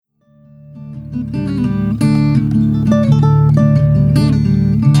You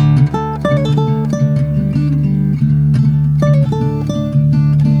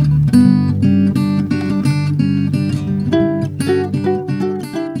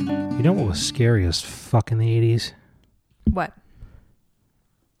know what was scary as fuck in the 80s? What?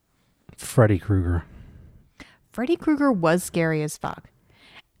 Freddy Krueger. Freddy Krueger was scary as fuck.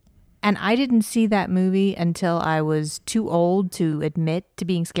 And I didn't see that movie until I was too old to admit to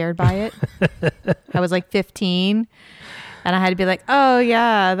being scared by it. I was like 15. And I had to be like, oh,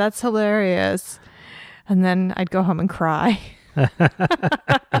 yeah, that's hilarious. And then I'd go home and cry.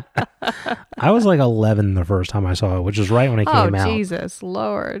 I was like 11 the first time I saw it, which was right when it came out. Oh, Jesus,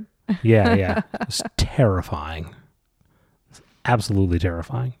 Lord. Yeah. It was terrifying. It's absolutely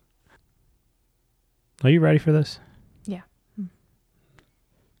terrifying. Are you ready for this? Yeah.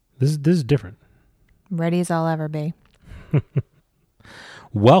 This is different. Ready as I'll ever be.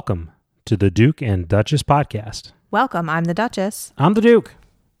 Welcome to the Duke and Duchess podcast. Welcome. I'm the Duchess. I'm the Duke.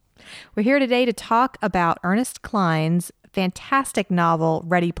 We're here today to talk about Ernest Cline's fantastic novel,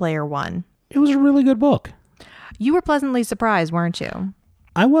 Ready Player One. It was a really good book. You were pleasantly surprised, weren't you?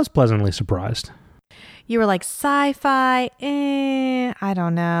 I was pleasantly surprised. You were like, sci-fi, I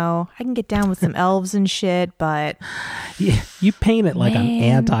don't know. I can get down with some elves and shit, but... Yeah, you paint it like I'm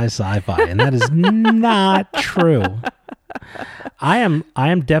anti-sci-fi, and that is not true. I am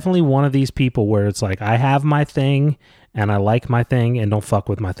definitely one of these people where it's like, I have my thing, and I like my thing, and don't fuck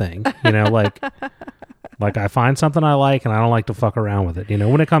with my thing. You know, like I find something I like, and I don't like to fuck around with it, you know,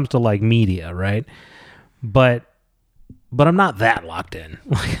 when it comes to, like, media, right? But I'm not that locked in.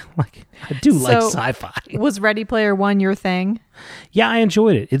 Like I do like sci-fi. Was Ready Player One your thing? Yeah, I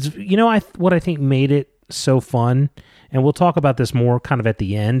enjoyed it. It's, you know, what I think made it so fun, and we'll talk about this more kind of at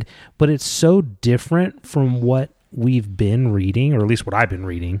the end, but it's so different from what we've been reading, or at least what I've been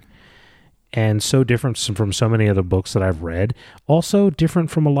reading, and so different from so many other books that I've read. Also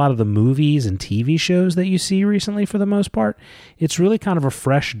different from a lot of the movies and TV shows that you see recently for the most part. It's really kind of a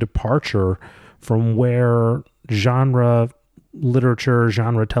fresh departure from where genre literature,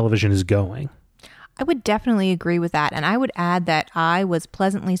 genre television is going. I would definitely agree with that. And I would add that I was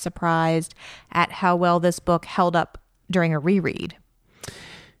pleasantly surprised at how well this book held up during a reread.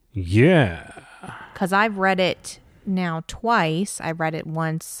 Yeah. Because I've read it now twice. I read it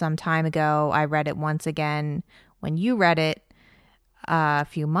once some time ago. I read it once again when you read it a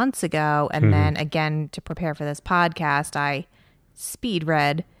few months ago. And then again, to prepare for this podcast, I speed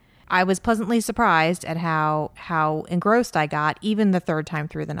read. I was pleasantly surprised at how engrossed I got even the third time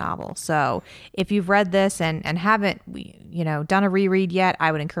through the novel. So if you've read this and haven't, you know, done a reread yet,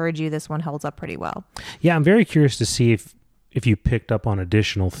 I would encourage you. This one holds up pretty well. Yeah, I'm very curious to see if you picked up on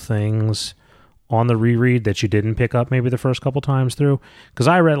additional things on the reread that you didn't pick up maybe the first couple times through. Because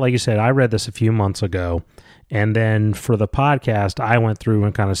I read, like you said, I read this a few months ago. And then for the podcast, I went through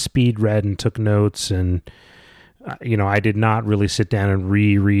and kind of speed read and took notes, and you know, I did not really sit down and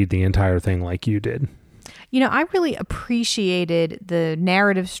reread the entire thing like you did. You know, I really appreciated the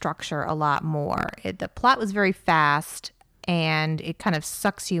narrative structure a lot more. The plot was very fast and it kind of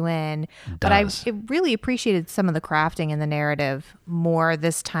sucks you in. But I really appreciated some of the crafting in the narrative more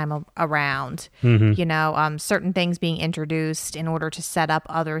this time around. Mm-hmm. You know, certain things being introduced in order to set up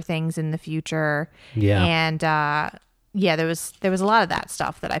other things in the future. Yeah. And yeah, there was a lot of that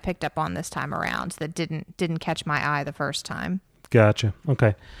stuff that I picked up on this time around that didn't catch my eye the first time. Gotcha.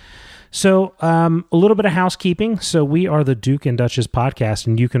 Okay. So a little bit of housekeeping. So we are the Duke and Duchess podcast,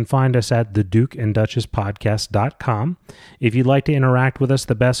 and you can find us at thedukeanddutchesspodcast.com. If you'd like to interact with us,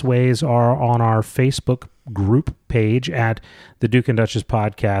 the best ways are on our Facebook group page at the Duke and Duchess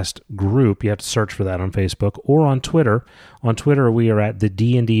podcast group. You have to search for that on Facebook, or on Twitter. On Twitter, we are at the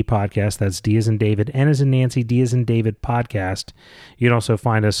D&D podcast. That's D as in David, N as in Nancy, D as in David podcast. You can also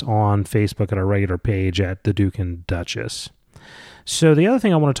find us on Facebook at our regular page at the Duke and Duchess. So the other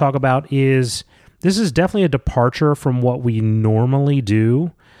thing I want to talk about is this is definitely a departure from what we normally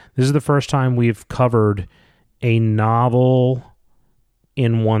do. This is the first time we've covered a novel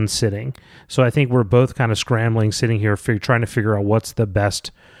in one sitting. So I think we're both kind of scrambling, sitting here, trying to figure out what's the best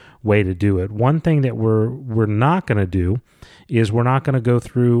way to do it. One thing that we're not going to do is we're not going to go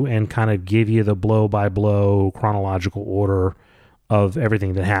through and kind of give you the blow-by-blow chronological order of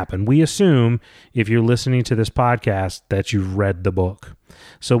everything that happened. We assume if you're listening to this podcast that you've read the book.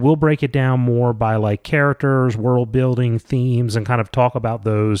 So we'll break it down more by like characters, world building, themes, and kind of talk about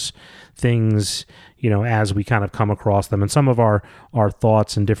those things, you know, as we kind of come across them, and some of our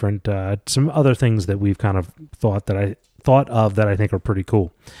thoughts and different some other things that we've kind of thought of that I think are pretty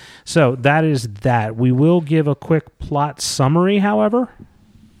cool. So that is that. We will give a quick plot summary, however.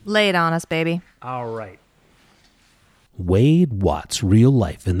 Lay it on us, baby. All right. Wade Watts' real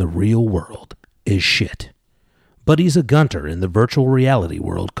life in the real world is shit. But he's a gunter in the virtual reality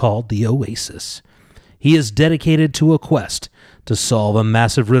world called the Oasis. He is dedicated to a quest to solve a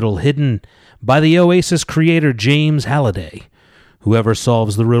massive riddle hidden by the Oasis creator James Halliday. Whoever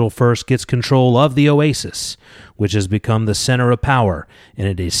solves the riddle first gets control of the Oasis, which has become the center of power in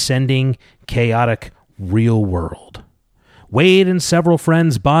a descending, chaotic, real world. Wade and several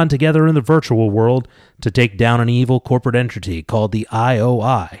friends bond together in the virtual world to take down an evil corporate entity called the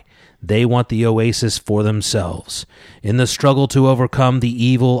IOI. They want the Oasis for themselves. In the struggle to overcome the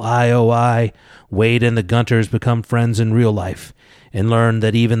evil IOI, Wade and the Gunters become friends in real life and learn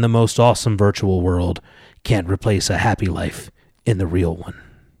that even the most awesome virtual world can't replace a happy life in the real one.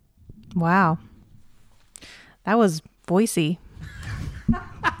 Wow. That was voicey.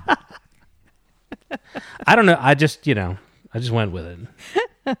 I don't know. I just went with it.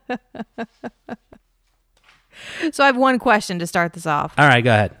 So I have one question to start this off. All right,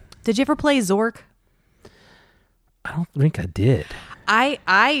 go ahead. Did you ever play Zork? I don't think I did. I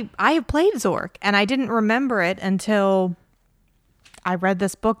have played Zork, and I didn't remember it until I read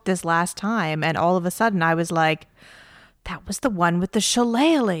this book this last time, and all of a sudden I was like, that was the one with the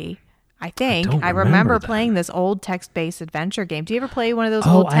shillelagh. I think. I remember playing this old text-based adventure game. Do you ever play one of those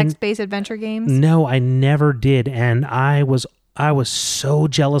old text-based adventure games? No, I never did, and I was so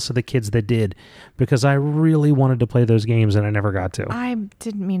jealous of the kids that did because I really wanted to play those games and I never got to. I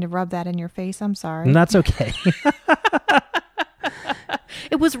didn't mean to rub that in your face. I'm sorry. And that's okay.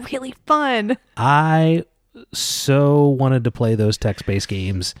 It was really fun. I so wanted to play those text-based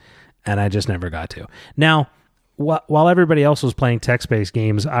games and I just never got to. Now, while everybody else was playing text-based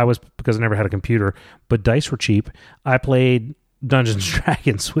games, because I never had a computer, but dice were cheap, I played Dungeons &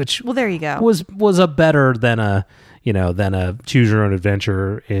 Dragons, which there you go. was a better than a choose your own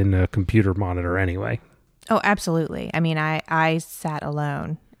adventure in a computer monitor anyway. Oh, absolutely. I mean, I sat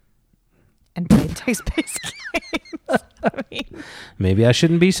alone and played text-based games. Maybe I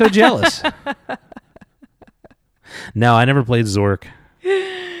shouldn't be so jealous. No, I never played Zork.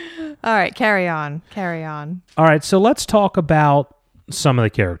 All right, carry on. All right, so let's talk about some of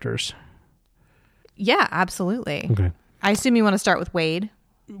the characters. Yeah, absolutely. Okay. I assume you want to start with Wade.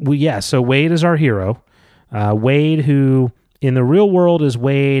 Well, yeah, so Wade is our hero. Wade, who in the real world is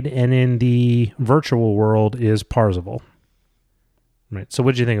Wade, and in the virtual world is Parzival. Right. So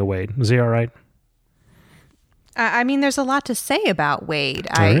what did you think of Wade? Was he all right? I mean, there's a lot to say about Wade.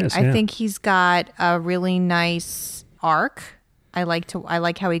 I think he's got a really nice arc. I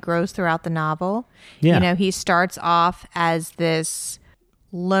like how he grows throughout the novel. Yeah. You know, he starts off as this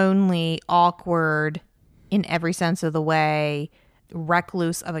lonely, awkward, in every sense of the way,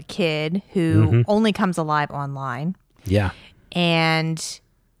 recluse of a kid who only comes alive online. Yeah. And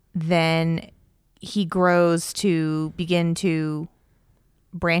then he grows to begin to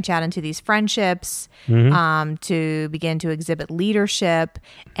branch out into these friendships, to begin to exhibit leadership,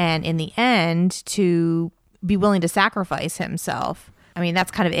 and in the end, to be willing to sacrifice himself. I mean,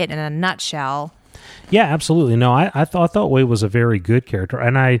 that's kind of it in a nutshell. Yeah, absolutely. No, I thought Wade was a very good character,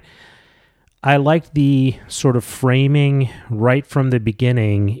 and I liked the sort of framing right from the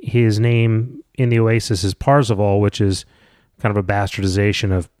beginning. His name in the Oasis is Parzival, which is kind of a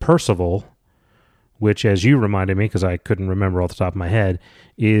bastardization of Percival, which, as you reminded me, because I couldn't remember off the top of my head,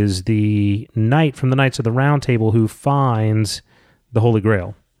 is the knight from the Knights of the Round Table who finds the Holy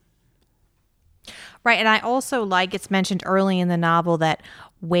Grail. Right, and I also like it's mentioned early in the novel that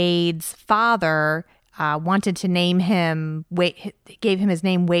Wade's father wanted to name him, gave him his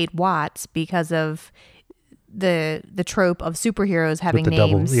name Wade Watts because of the trope of superheroes having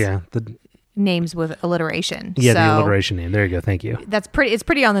names. Names with alliteration. Yeah, the alliteration name. There you go. Thank you. It's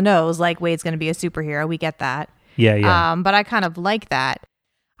pretty on the nose. Like Wade's going to be a superhero. We get that. Yeah. But I kind of like that.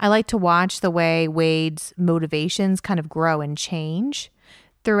 I like to watch the way Wade's motivations kind of grow and change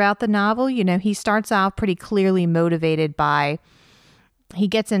throughout the novel. You know, he starts off pretty clearly motivated by, he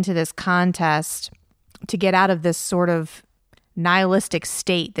gets into this contest to get out of this sort of nihilistic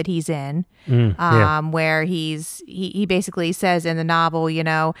state that he's in, where he basically says in the novel, you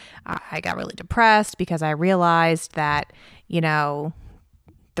know, I got really depressed because I realized that, you know,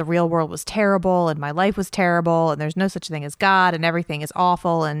 the real world was terrible and my life was terrible and there's no such thing as God and everything is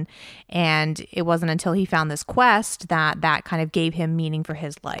awful. And it wasn't until he found this quest that kind of gave him meaning for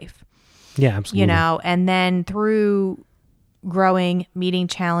his life. Yeah, absolutely. You know, and then through growing, meeting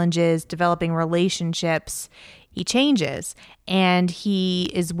challenges, developing relationships, he changes and he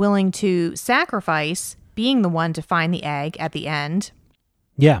is willing to sacrifice being the one to find the egg at the end.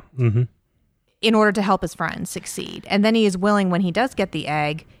 Yeah. Mm-hmm. in order to help his friends succeed. And then he is willing, when he does get the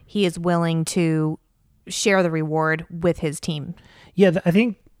egg, he is willing to share the reward with his team. Yeah, I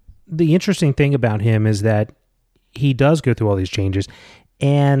think the interesting thing about him is that he does go through all these changes,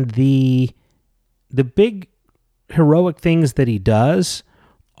 and the big heroic things that he does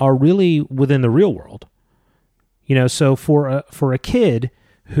are really within the real world. So for a kid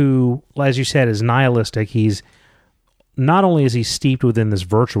who, as you said, is nihilistic, he's not only is he steeped within this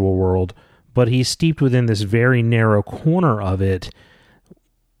virtual world, but he's steeped within this very narrow corner of it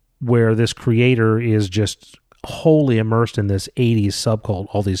where this creator is just wholly immersed in this 80s subculture,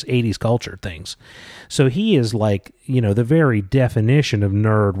 all these 80s culture things. So he is like, the very definition of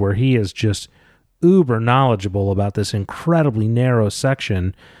nerd, where he is just uber knowledgeable about this incredibly narrow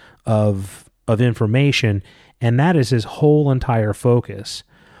section of information, and that is his whole entire focus.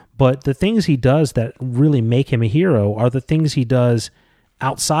 But the things he does that really make him a hero are the things he does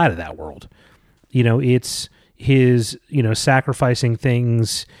outside of that world. It's his, sacrificing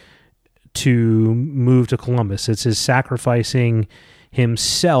things to move to Columbus. It's his sacrificing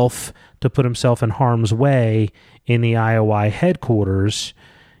himself to put himself in harm's way in the IOI headquarters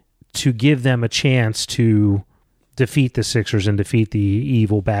to give them a chance to defeat the Sixers and defeat the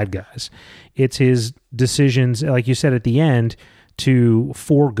evil bad guys. It's his decisions, like you said at the end, to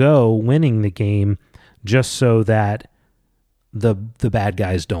forego winning the game just so that the bad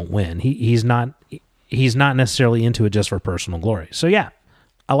guys don't win. He's not necessarily into it just for personal glory. So yeah,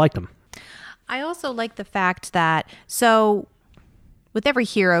 I liked him. I also like the fact that, so with every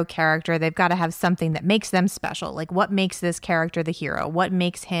hero character, they've got to have something that makes them special. Like, what makes this character the hero? What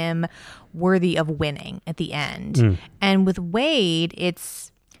makes him worthy of winning at the end? And with Wade,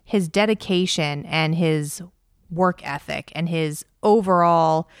 it's his dedication and his work ethic and his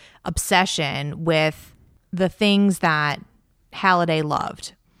overall obsession with the things that Halliday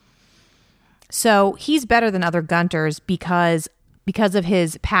loved. So he's better than other Gunters because of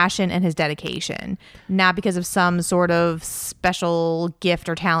his passion and his dedication, not because of some sort of special gift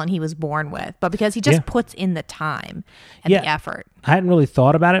or talent he was born with, but because he just puts in the time and the effort. I hadn't really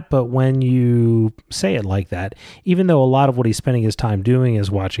thought about it, but when you say it like that, even though a lot of what he's spending his time doing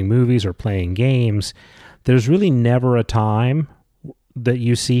is watching movies or playing games, there's really never a time that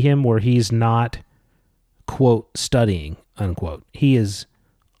you see him where he's not, quote, studying, unquote. He is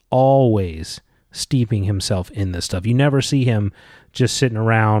always steeping himself in this stuff. You never see him just sitting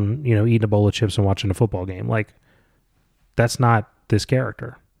around, eating a bowl of chips and watching a football game. Like, that's not this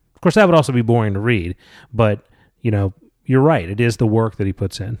character. Of course, that would also be boring to read, but, you're right. It is the work that he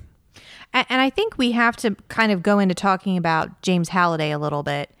puts in. And I think we have to kind of go into talking about James Halliday a little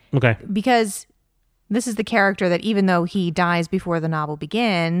bit. Okay. Because this is the character that, even though he dies before the novel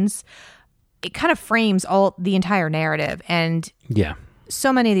begins, it kind of frames the entire narrative. And yeah,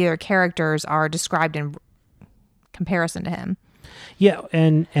 so many of the other characters are described in comparison to him. Yeah,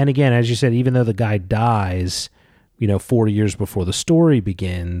 and again, as you said, even though the guy dies, 40 years before the story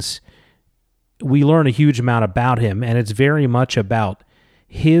begins, we learn a huge amount about him, and it's very much about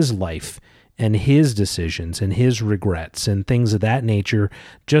his life and his decisions and his regrets and things of that nature,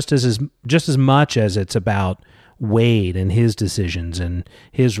 just as much as it's about Wade and his decisions and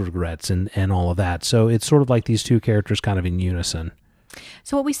his regrets and all of that. So it's sort of like these two characters kind of in unison.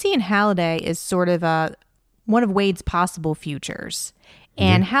 So what we see in Halliday is sort of one of Wade's possible futures.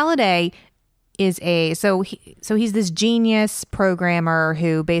 And Halliday is he's this genius programmer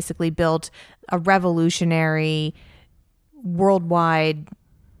who basically built a revolutionary worldwide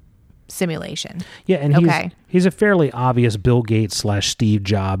simulation. Yeah, and he's a fairly obvious Bill Gates / Steve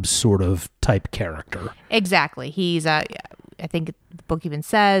Jobs sort of type character. Exactly. He's I think the book even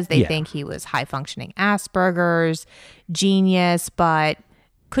says they think he was high functioning Asperger's, genius, but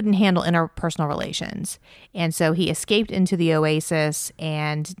couldn't handle interpersonal relations. And so he escaped into the Oasis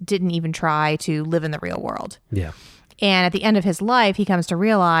and didn't even try to live in the real world. Yeah. And at the end of his life, he comes to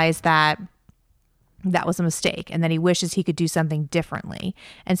realize that was a mistake and that he wishes he could do something differently.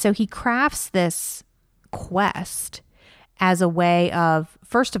 And so he crafts this quest as a way of,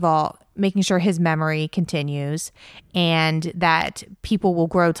 first of all, making sure his memory continues and that people will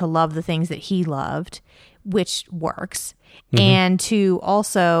grow to love the things that he loved, which works, and to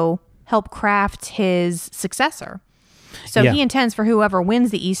also help craft his successor. So he intends for whoever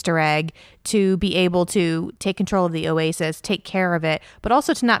wins the Easter egg to be able to take control of the Oasis, take care of it, but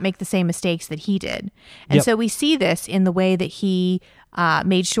also to not make the same mistakes that he did. And so we see this in the way that he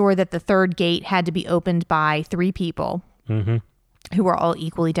made sure that the third gate had to be opened by 3 people who were all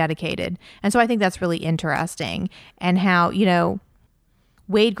equally dedicated. And so I think that's really interesting. And how,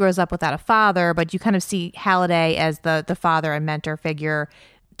 Wade grows up without a father, but you kind of see Halliday as the father and mentor figure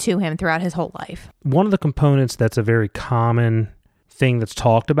to him throughout his whole life. One of the components that's a very common thing that's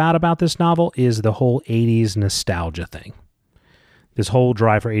talked about this novel is the whole 80s nostalgia thing. This whole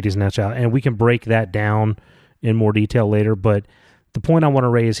drive for 80s nostalgia. And we can break that down in more detail later, but the point I want to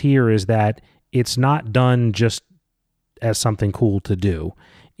raise here is that it's not done just as something cool to do.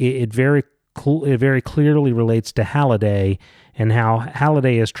 It very clearly relates to Halliday and how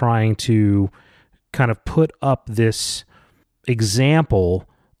Halliday is trying to kind of put up this example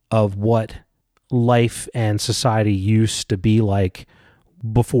of what life and society used to be like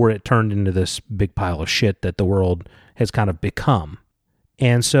before it turned into this big pile of shit that the world has kind of become.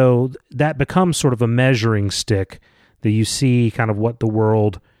 And so that becomes sort of a measuring stick that you see kind of what the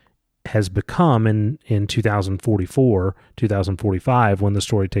world has become in 2044, 2045, when the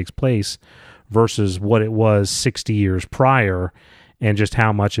story takes place, versus what it was 60 years prior and just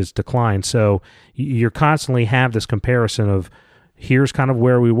how much it's declined. So you're constantly have this comparison of here's kind of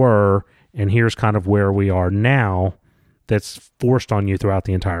where we were and here's kind of where we are now that's forced on you throughout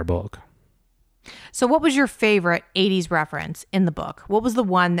the entire book. So what was your favorite 80s reference in the book? What was the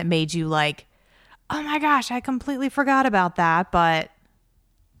one that made you like, oh my gosh, I completely forgot about that, but...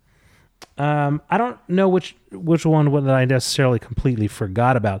 I don't know which one that I necessarily completely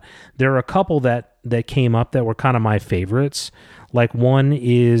forgot about. There are a couple that came up that were kind of my favorites. Like one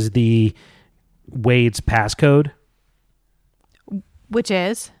is the Wade's passcode. Which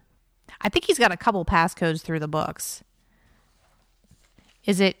is? I think he's got a couple passcodes through the books.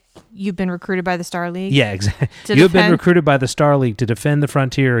 Is it you've been recruited by the Star League? Yeah, exactly. You've been recruited by the Star League to defend the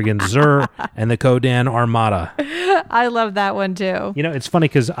frontier against Zur and the Kodan Armada. I love that one too. You know, it's funny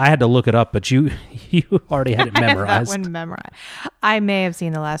because I had to look it up, but you already had it memorized. I have that one memorized. I may have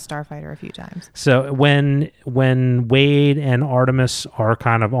seen The Last Starfighter a few times. So when Wade and Artemis are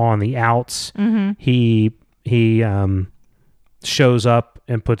kind of on the outs, he shows up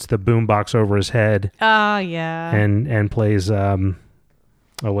and puts the boombox over his head. Oh yeah. And plays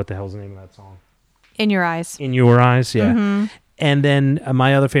what the hell's the name of that song? In Your Eyes. In Your Eyes, yeah. And then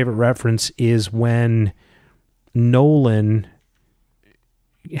my other favorite reference is when Nolan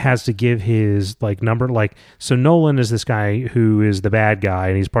has to give his number. So Nolan is this guy who is the bad guy,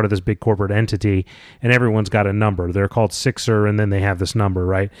 and he's part of this big corporate entity, and everyone's got a number. They're called Sixer, and then they have this number,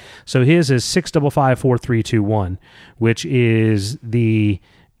 right? So his is 6554321, which is the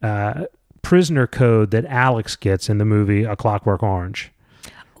prisoner code that Alex gets in the movie A Clockwork Orange.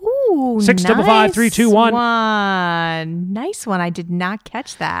 Ooh, 655-321. Nice one. I did not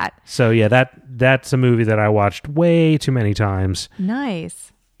catch that. So yeah, that's a movie that I watched way too many times.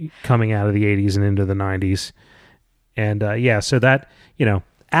 Nice. Coming out of the 80s and into the 90s. And so that,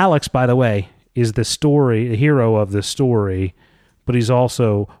 Alex, by the way, is the hero of the story, but he's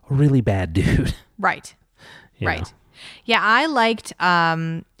also a really bad dude. Right. Right. know. Yeah, I liked,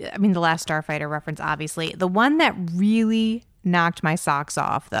 The Last Starfighter reference, obviously. The one that really knocked my socks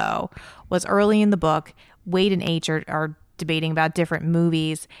off, though, was early in the book. Wade and H are debating about different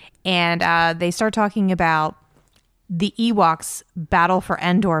movies, and they start talking about the Ewoks Battle for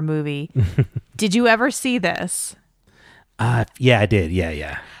Endor movie. Did you ever see this? Yeah, I did.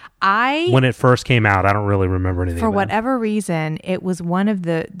 Yeah. When it first came out, I don't really remember anything. For about whatever reason, it was one of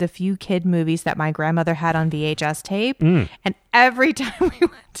the few kid movies that my grandmother had on VHS tape. And every time we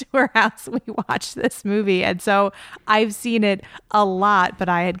went to her house, we watched this movie. And so I've seen it a lot, but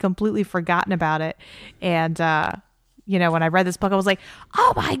I had completely forgotten about it. And, when I read this book, I was like,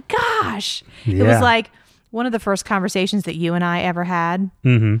 oh my gosh. Yeah. It was like one of the first conversations that you and I ever had.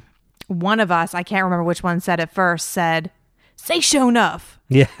 Mm-hmm. One of us, I can't remember which one said it first, said, say show enough.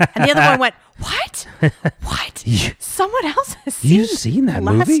 Yeah. And the other one went, what? What? Someone else has You've seen that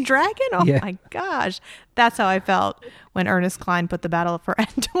Last movie? Dragon? Oh my gosh. That's how I felt when Ernest Cline put the Battle for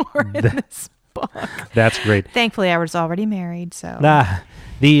Endor in this book. That's great. Thankfully, I was already married, so.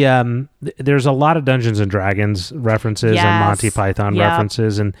 There's a lot of Dungeons and Dragons references and Monty Python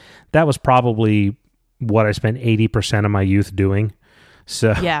references, and that was probably what I spent 80% of my youth doing.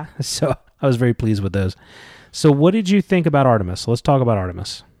 So I was very pleased with those. So what did you think about Artemis? Let's talk about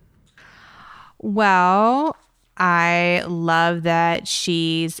Artemis. Well, I love that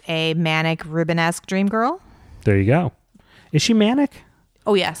she's a manic Rubenesque dream girl. There you go. Is she manic?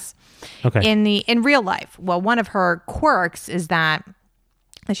 Oh, yes. Okay. In real life. Well, one of her quirks is that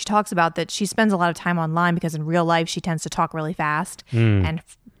she talks about that she spends a lot of time online because in real life she tends to talk really fast. And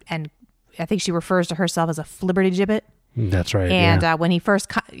I think she refers to herself as a flibbertigibbet. That's right. And when he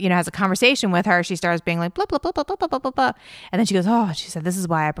first, has a conversation with her, she starts being like, blah, blah, blah, blah, blah, blah, blah, blah. And then she goes, she said, this is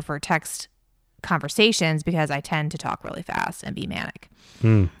why I prefer text conversations because I tend to talk really fast and be manic.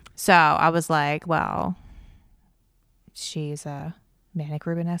 So I was like, well, she's Manic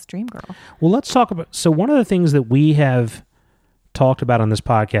Rubenesque Dream Girl. Well, let's talk about... So one of the things that we have talked about on this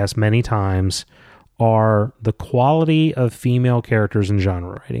podcast many times are the quality of female characters in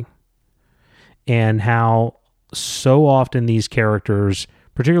genre writing. And how so often these characters,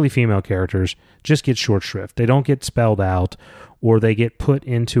 particularly female characters, just get short shrift. They don't get spelled out, or they get put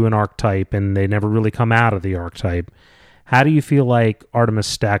into an archetype and they never really come out of the archetype. How do you feel like Artemis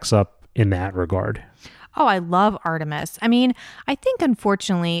stacks up in that regard? Oh, I love Artemis. I mean, I think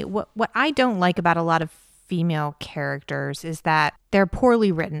unfortunately, what I don't like about a lot of female characters is that they're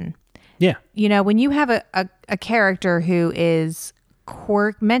poorly written. Yeah. You know, when you have a character who is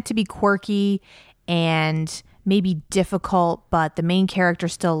meant to be quirky and maybe difficult, but the main character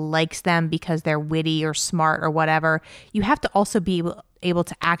still likes them because they're witty or smart or whatever, you have to also be able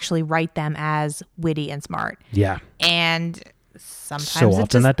to actually write them as witty and smart. Yeah. And sometimes so often it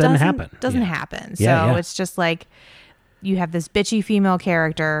just that doesn't happen. Doesn't happen. Yeah, so it's just like you have this bitchy female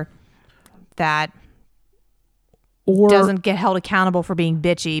character that doesn't get held accountable for being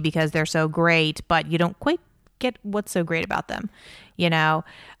bitchy because they're so great, but you don't quite get what's so great about them. You know,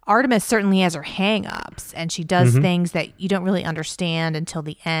 Artemis certainly has her hang-ups, and she does things that you don't really understand until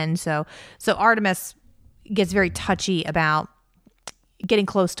the end. So Artemis gets very touchy about getting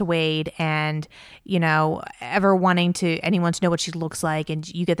close to Wade and, you know, ever wanting anyone to know what she looks like. And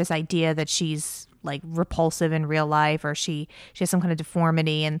you get this idea that she's like repulsive in real life, or she has some kind of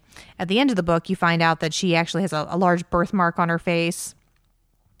deformity. And at the end of the book, you find out that she actually has a large birthmark on her face,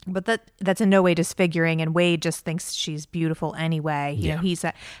 but that's in no way disfiguring. And Wade just thinks she's beautiful anyway. You know, he's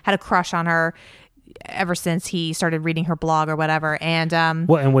had a crush on her ever since he started reading her blog or whatever. And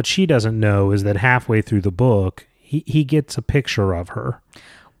and what she doesn't know is that halfway through the book, he gets a picture of her.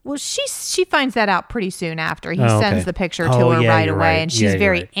 Well, she finds that out pretty soon after. He sends the picture to her right away, right. and she's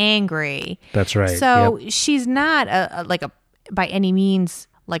very right. angry. That's right. So she's not by any means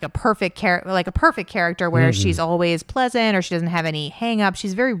like a perfect character where she's always pleasant or she doesn't have any hang-ups.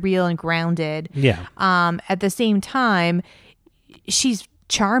 She's very real and grounded. Yeah. At the same time, she's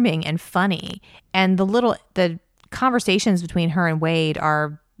charming and funny, and the conversations between her and Wade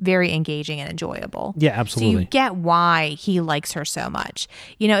are very engaging and enjoyable. Yeah, absolutely. So you get why he likes her so much.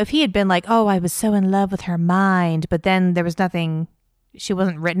 You know, if he had been like, oh, I was so in love with her mind, but then there was nothing, she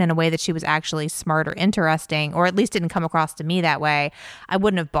wasn't written in a way that she was actually smart or interesting, or at least didn't come across to me that way, I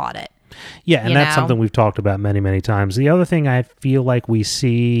wouldn't have bought it. Yeah, and that's something we've talked about many, many times. The other thing I feel like we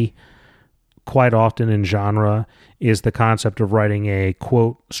see quite often in genre is the concept of writing a,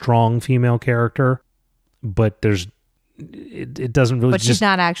 quote, strong female character, but it doesn't really. But she's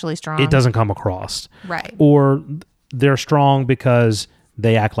not actually strong. It doesn't come across. Right. Or they're strong because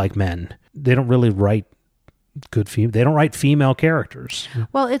they act like men. They don't really write they don't write female characters.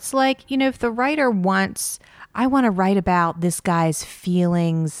 Well, it's like, you know, if the writer I want to write about this guy's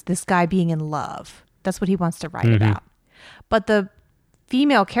feelings, this guy being in love. That's what he wants to write about. But the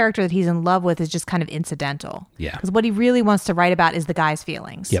female character that he's in love with is just kind of incidental. Yeah. Because what he really wants to write about is the guy's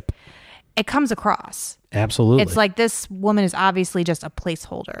feelings. Yep. It comes across. Absolutely. It's like this woman is obviously just a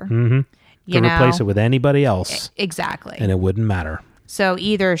placeholder. You could replace it with anybody else. Exactly. And it wouldn't matter. So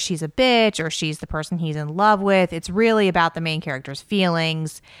either she's a bitch or she's the person he's in love with. It's really about the main character's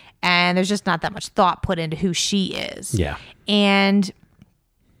feelings. And there's just not that much thought put into who she is. Yeah. And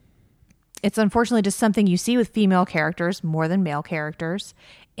it's unfortunately just something you see with female characters more than male characters.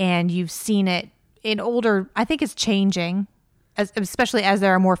 And you've seen it in older, I think it's changing. Especially as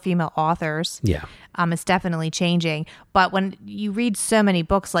there are more female authors. Yeah. It's definitely changing. But when you read so many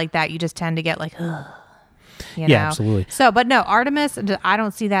books like that, you just tend to get like, ugh. You know? Absolutely. So, but no, Artemis, I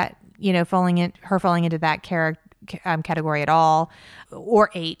don't see that, you know, falling into that category at all.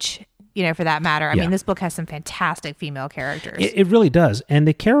 Or H, you know, for that matter. I mean, this book has some fantastic female characters. It really does. And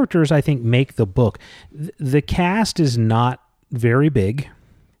the characters, I think, make the book. The cast is not very big.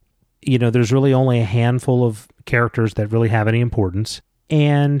 You know, there's really only a handful of characters that really have any importance.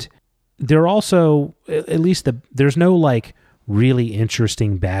 And they're also, at least there's no like really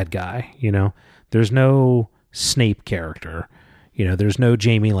interesting bad guy, you know. There's no Snape character. You know, there's no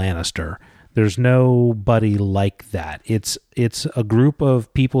Jaime Lannister. There's nobody like that. It's a group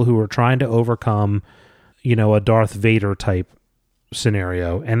of people who are trying to overcome, you know, a Darth Vader type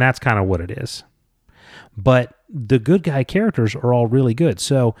scenario, and that's kind of what it is. But the good guy characters are all really good.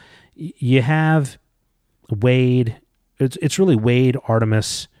 So you have Wade. It's really Wade,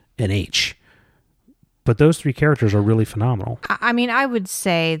 Artemis, and H. But those three characters are really phenomenal. I mean, I would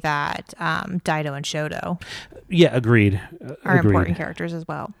say that Dido and Shoto, yeah, agreed, are important characters as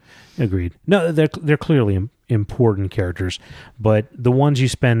well. Agreed. No, they're clearly important characters, but the ones you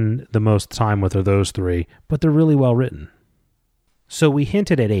spend the most time with are those three. But they're really well written. So we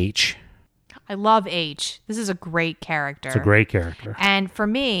hinted at H. I love H. This is a great character. It's a great character. And for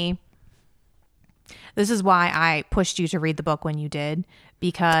me, this is why I pushed you to read the book when you did,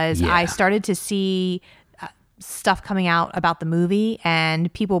 because I started to see stuff coming out about the movie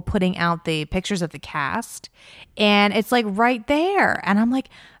and people putting out the pictures of the cast, and it's like right there, and I'm like,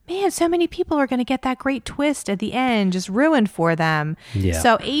 man, so many people are going to get that great twist at the end just ruined for them.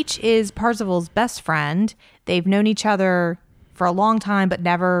 So H is Parzival's best friend. They've known each other for a long time but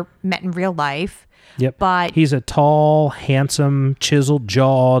never met in real life. But he's a tall, handsome, chiseled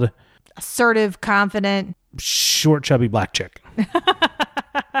jawed, assertive, confident, short, chubby black chick.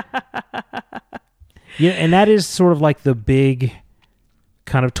 Yeah, and that is sort of like the big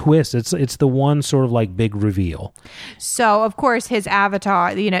kind of twist. It's the one sort of like big reveal. So, of course, his avatar,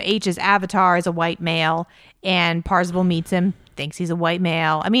 H's avatar is a white male, and Parzival meets him, thinks he's a white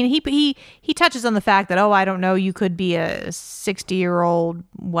male. I mean, he touches on the fact that, I don't know, you could be a 60-year-old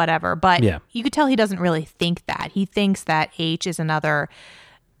whatever, but you could tell he doesn't really think that. He thinks that H is another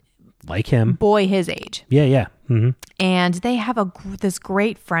like him boy his age. Yeah. Mm-hmm. And they have this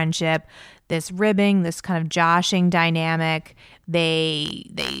great friendship, this ribbing, this kind of joshing dynamic. They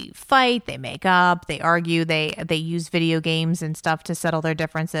fight, they make up, they argue, they use video games and stuff to settle their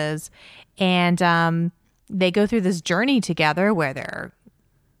differences. And they go through this journey together where they're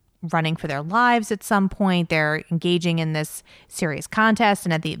running for their lives at some point. They're engaging in this serious contest.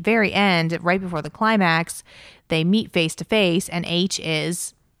 And at the very end, right before the climax, they meet face to face, and H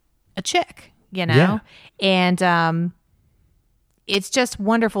is a chick, and it's just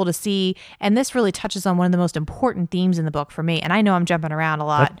wonderful to see. And this really touches on one of the most important themes in the book for me. And I know I'm jumping around a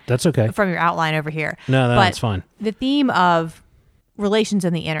lot. That's okay. From your outline over here. No, that's fine. The theme of relations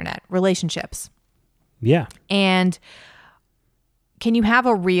in the internet, relationships. Yeah. And can you have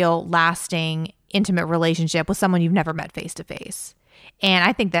a real, lasting, intimate relationship with someone you've never met face to face? And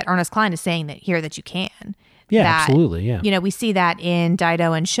I think that Ernest Cline is saying that you can. Yeah, absolutely. Yeah. We see that in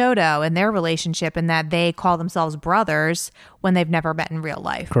Dido and Shoto and their relationship, and that they call themselves brothers when they've never met in real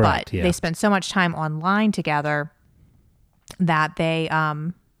life. Correct, but they spend so much time online together that they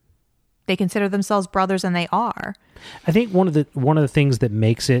consider themselves brothers, and they are. I think one of the things that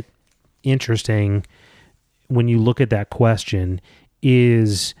makes it interesting when you look at that question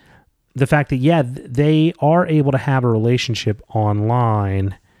is the fact that they are able to have a relationship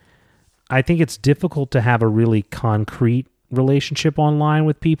online. I think it's difficult to have a really concrete relationship online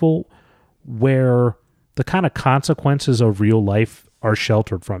with people where the kind of consequences of real life are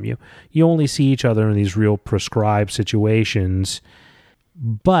sheltered from you. You only see each other in these real prescribed situations,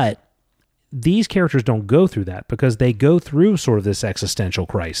 but these characters don't go through that because they go through sort of this existential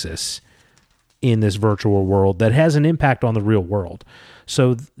crisis in this virtual world that has an impact on the real world.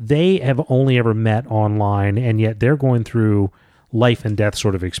 So they have only ever met online, and yet they're going through life and death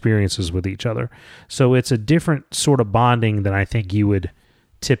sort of experiences with each other. So it's a different sort of bonding than I think you would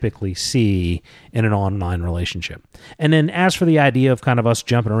typically see in an online relationship. And then as for the idea of kind of us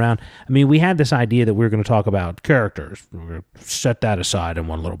jumping around, I mean, we had this idea that we were going to talk about characters. We're going to set that aside in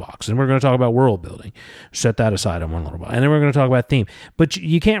one little box. And we're going to talk about world building. Set that aside in one little box. And then we're going to talk about theme. But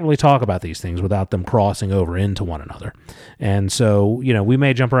you can't really talk about these things without them crossing over into one another. And so, we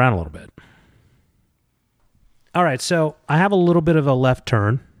may jump around a little bit. All right, so I have a little bit of a left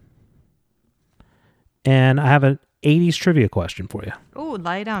turn, and I have an 80s trivia question for you. Ooh,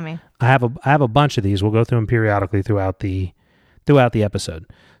 lay it on me. I have a bunch of these. We'll go through them periodically throughout the episode.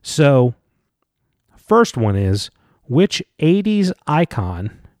 So, first one is, which 80s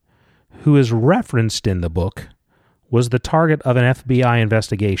icon who is referenced in the book was the target of an FBI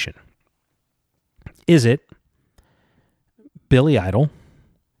investigation? Is it Billy Idol?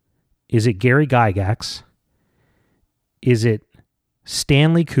 Is it Gary Gygax? Is it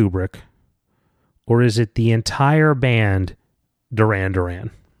Stanley Kubrick, or is it the entire band Duran Duran?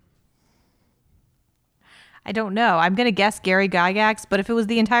 I don't know. I'm going to guess Gary Gygax, but if it was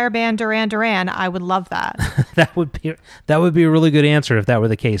the entire band Duran Duran, I would love that. That would be a really good answer if that were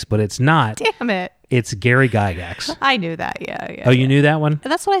the case, but it's not. Damn it. It's Gary Gygax. I knew that. Yeah. Oh, you knew that one?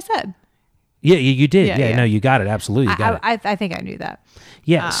 That's what I said. Yeah, you did. Yeah, no, you got it. Absolutely, you got it. I think I knew that.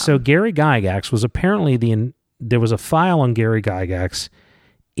 Yeah, so Gary Gygax was apparently there was a file on Gary Gygax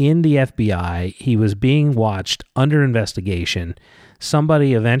in the FBI. He was being watched under investigation.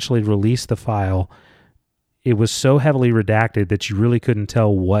 Somebody eventually released the file. It was so heavily redacted that you really couldn't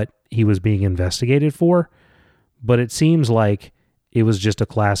tell what he was being investigated for. But it seems like it was just a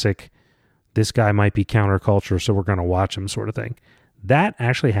classic, this guy might be counterculture, so we're going to watch him sort of thing. That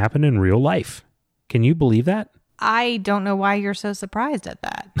actually happened in real life. Can you believe that? I don't know why you're so surprised at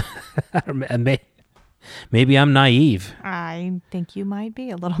that. Maybe I'm naive. I think you might be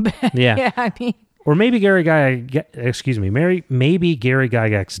a little bit. Yeah. Yeah, I mean, Or maybe maybe Gary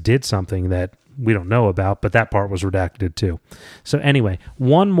Gygax did something that we don't know about, but that part was redacted too. So anyway,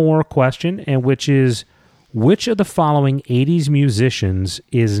 one more question, and which is, which of the following 80s musicians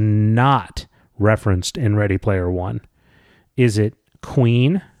is not referenced in Ready Player One? Is it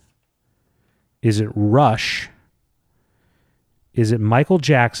Queen? Is it Rush? Is it Michael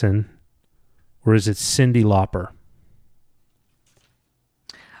Jackson? Or is it Cyndi Lauper?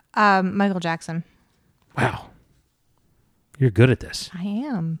 Michael Jackson. Wow. You're good at this. I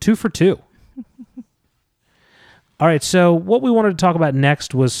am. 2 for 2. All right, so what we wanted to talk about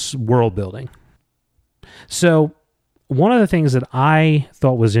next was world building. So one of the things that I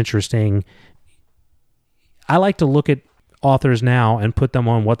thought was interesting, I like to look at authors now and put them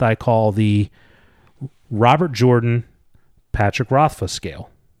on what I call the Robert Jordan, Patrick Rothfuss scale.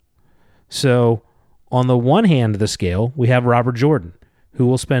 So on the one hand of the scale, we have Robert Jordan, who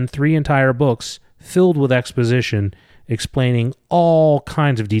will spend 3 entire books filled with exposition explaining all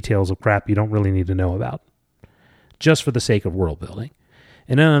kinds of details of crap you don't really need to know about, just for the sake of world building.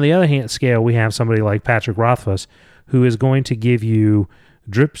 And then on the other hand scale, we have somebody like Patrick Rothfuss, who is going to give you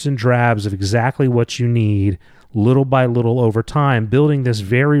drips and drabs of exactly what you need, little by little over time, building this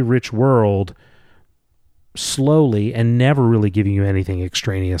very rich world slowly and never really giving you anything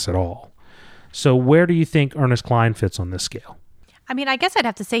extraneous at all. So where do you think Ernest Cline fits on this scale? I mean, I guess I'd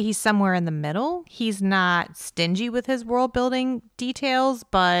have to say he's somewhere in the middle. He's not stingy with his world building details,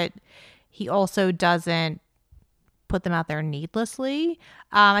 but he also doesn't put them out there needlessly.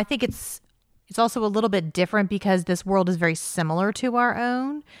 I think it's also a little bit different because this world is very similar to our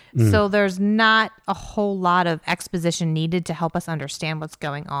own. So there's not a whole lot of exposition needed to help us understand what's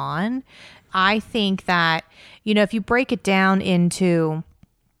going on. I think that, if you break it down into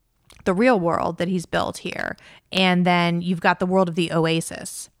the real world that he's built here, and then you've got the world of the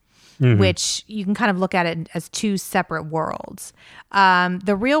Oasis, which you can kind of look at it as 2 separate worlds.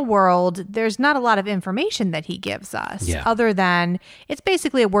 The real world, there's not a lot of information that he gives us, other than it's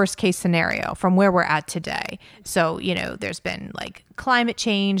basically a worst case scenario from where we're at today. So, there's been climate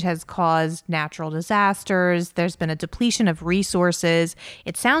change has caused natural disasters. There's been a depletion of resources.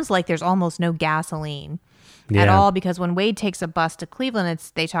 It sounds like there's almost no gasoline at all, because when Wade takes a bus to Cleveland,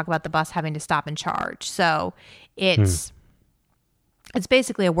 they talk about the bus having to stop and charge. So it's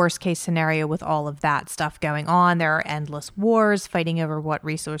basically a worst case scenario with all of that stuff going on. There are endless wars fighting over what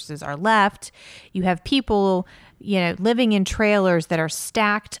resources are left. You have people, living in trailers that are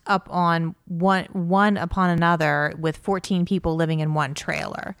stacked up on one upon another, with 14 people living in one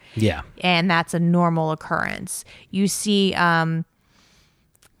trailer. Yeah. And that's a normal occurrence. You see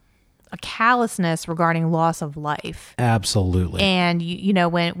a callousness regarding loss of life. Absolutely. And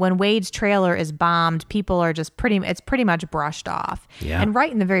when Wade's trailer is bombed, people are just it's pretty much brushed off. Yeah. And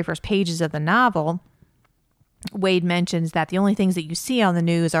right in the very first pages of the novel, Wade mentions that the only things that you see on the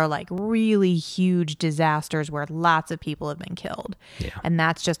news are really huge disasters where lots of people have been killed. Yeah. And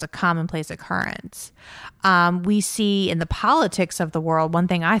that's just a commonplace occurrence. We see in the politics of the world, one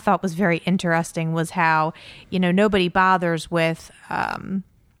thing I thought was very interesting was how, nobody bothers with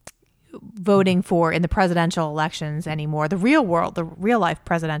voting for in the presidential elections anymore, the real world, the real life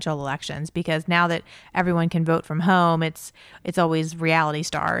presidential elections, because now that everyone can vote from home, it's always reality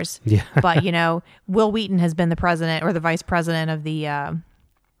stars. Yeah. But Will Wheaton has been the president or the vice president of the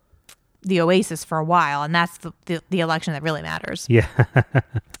Oasis for a while, and that's the election that really matters. Yeah.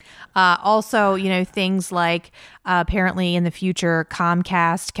 Also, things like apparently in the future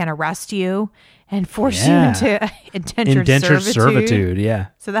Comcast can arrest you and force you into indentured servitude. Yeah.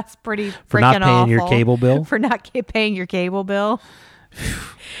 So that's pretty for freaking not paying awful. your cable bill. For not paying your cable bill.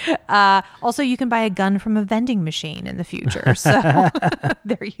 Also, you can buy a gun from a vending machine in the future. So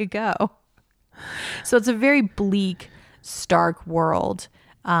there you go. So it's a very bleak, stark world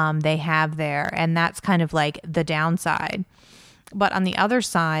they have there. And that's kind of like the downside. But on the other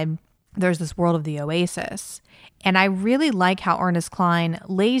side, there's this world of the Oasis. And I really like how Ernest Cline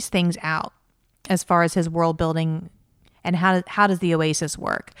lays things out as far as his world building and how does the Oasis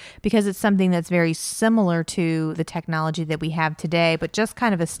work? Because it's something that's very similar to the technology that we have today, but just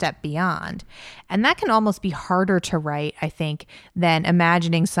kind of a step beyond. And that can almost be harder to write, I think, than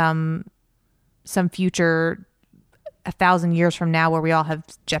imagining some future 1,000 years from now where we all have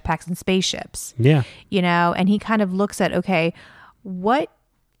jetpacks and spaceships. Yeah. And he kind of looks at, okay, what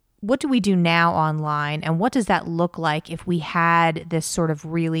do we do now online, and what does that look like if we had this sort of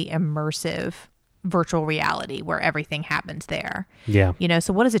really immersive virtual reality where everything happens there? Yeah.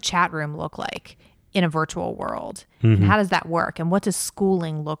 So what does a chat room look like? in a virtual world. And how does that work? And what does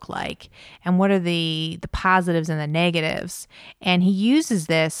schooling look like? And what are the positives and the negatives? And he uses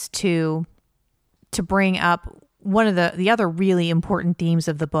this to bring up one of the other really important themes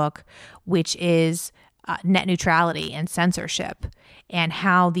of the book, which is net neutrality and censorship, and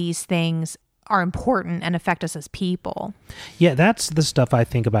how these things are important and affect us as people. Yeah, that's the stuff I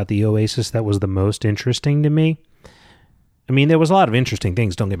think about the Oasis that was the most interesting to me. I mean, there was a lot of interesting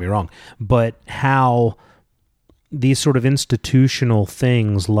things, don't get me wrong, but how these sort of institutional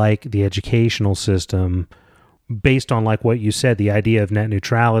things like the educational system, based on like what you said, the idea of net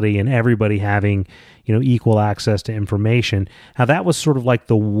neutrality and everybody having, equal access to information, how that was sort of like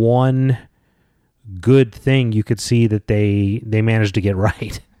the one good thing you could see that they managed to get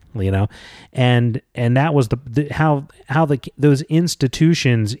right. And that was how those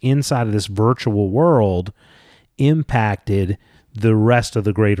institutions inside of this virtual world impacted the rest of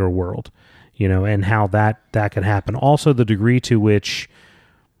the greater world, and how that could happen. Also, the degree to which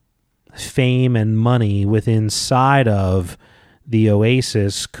fame and money within inside of the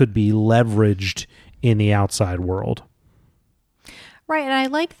Oasis could be leveraged in the outside world. Right, and I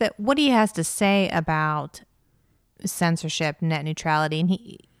like that what he has to say about censorship, net neutrality, and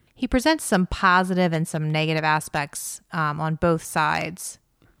he presents some positive and some negative aspects on both sides.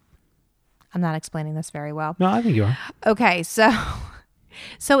 I'm not explaining this very well. No, I think you are. Okay,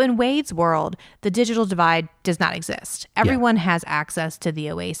 so in Wade's world, the digital divide does not exist. Everyone has access to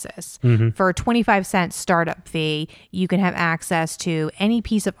the Oasis. For a 25-cent startup fee, you can have access to any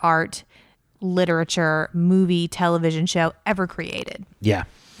piece of art, literature, movie, television show ever created. Yeah.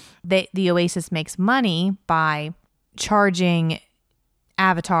 The Oasis makes money by charging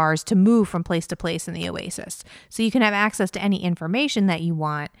avatars to move from place to place in the Oasis. So you can have access to any information that you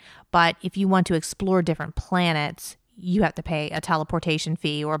want, but if you want to explore different planets, you have to pay a teleportation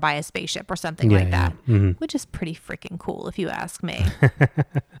fee or buy a spaceship or something like that, which is pretty freaking cool if you ask me.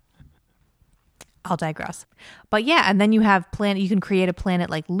 I'll digress. But yeah, and then you have you can create a planet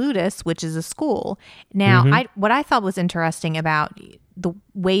like Ludus, which is a school. Now, what I thought was interesting about the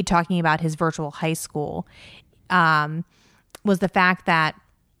Wade talking about his virtual high school was the fact that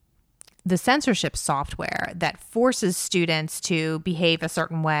the censorship software that forces students to behave a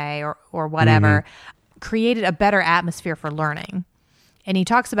certain way or whatever created a better atmosphere for learning. And he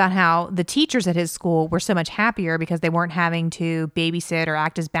talks about how the teachers at his school were so much happier because they weren't having to babysit or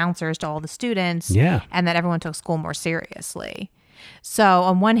act as bouncers to all the students, and that everyone took school more seriously. So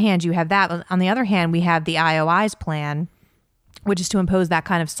on one hand, you have that. On the other hand, we have the IOI's plan, which is to impose that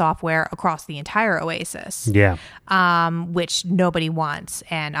kind of software across the entire Oasis, which nobody wants,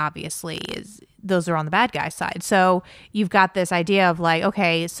 and obviously those are on the bad guy side. So you've got this idea of like,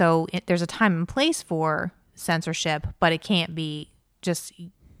 okay, so there's a time and place for censorship, but it can't be just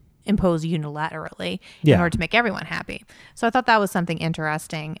imposed unilaterally in order to make everyone happy. So I thought that was something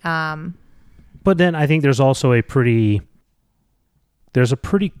interesting. But then I think there's also I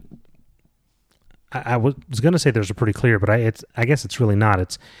was going to say there's a pretty clear, but I guess it's really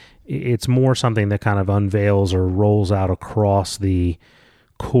not. It's more something that kind of unveils or rolls out across the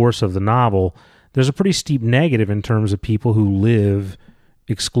course of the novel. There's a pretty steep negative in terms of people who live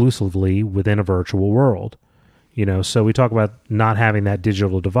exclusively within a virtual world. So we talk about not having that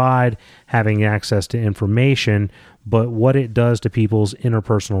digital divide, having access to information, but what it does to people's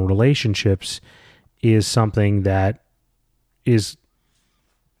interpersonal relationships is something that is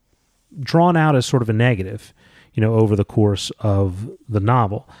drawn out as sort of a negative, over the course of the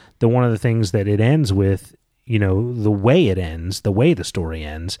novel. One of the things that it ends with, the way it ends, the way the story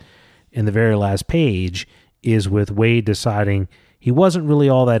ends, in the very last page, is with Wade deciding he wasn't really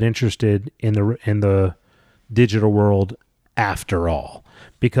all that interested in the digital world after all,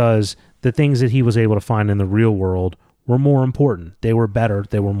 because the things that he was able to find in the real world were more important. They were better.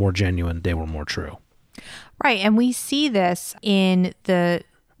 They were more genuine. They were more true. Right. And we see this in the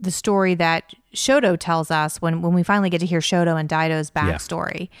story that Shoto tells us when we finally get to hear Shoto and Dido's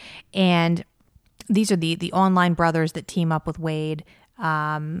backstory. And these are the online brothers that team up with Wade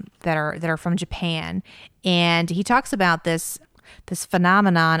that are from Japan. And he talks about this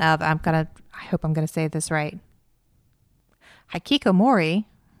phenomenon of, I hope I'm going to say this right, hikikomori.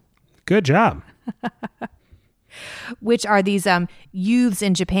 Good job. Which are these youths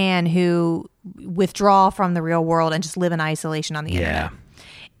in Japan who withdraw from the real world and just live in isolation on the internet.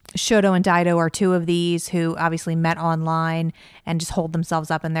 Shoto and Dido are two of these who obviously met online and just holed themselves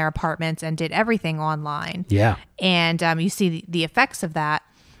up in their apartments and did everything online. Yeah. And you see the effects of that.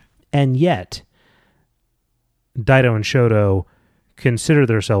 And yet, Dido and Shoto consider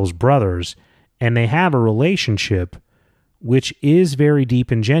themselves brothers, and they have a relationship which is very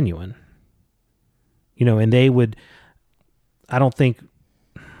deep and genuine. and they would, I don't think,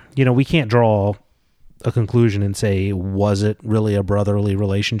 we can't draw a conclusion and say, was it really a brotherly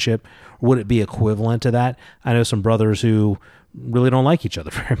relationship? Would it be equivalent to that? I know some brothers who really don't like each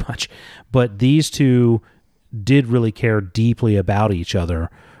other very much, but these two did really care deeply about each other.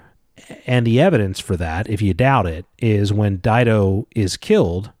 And the evidence for that, if you doubt it, is when Dido is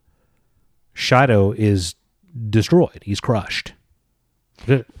killed, Shido is destroyed. He's crushed.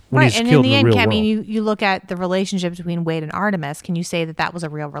 When right, he's and killed in the in end, the real I mean, world. you look at the relationship between Wade and Artemis. Can you say that that was a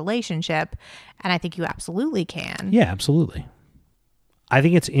real relationship? And I think you absolutely can. Yeah, absolutely. I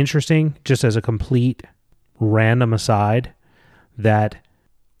think it's interesting, just as a complete random aside, that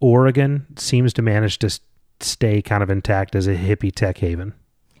Oregon seems to manage to stay kind of intact as a hippie tech haven.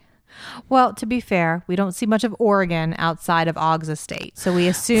 Well, to be fair, we don't see much of Oregon outside of Og's estate, so we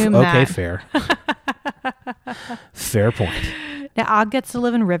assume Okay, that... fair. Fair point. Now, Og gets to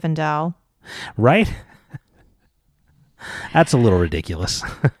live in Rivendell. Right? That's a little ridiculous.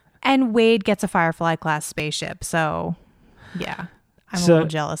 And Wade gets a Firefly-class spaceship, so yeah, I'm a little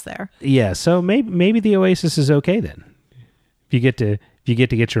jealous there. Yeah, so maybe the Oasis is okay then. If you get to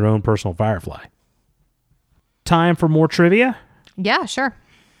get your own personal Firefly. Time for more trivia? Yeah, sure.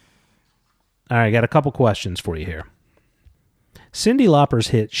 All right, I got a couple questions for you here. Cyndi Lauper's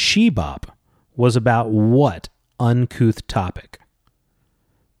hit She Bop was about what uncouth topic?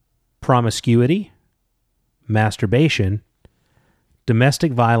 Promiscuity, masturbation,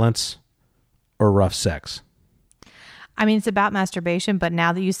 domestic violence, or rough sex? I mean, it's about masturbation, but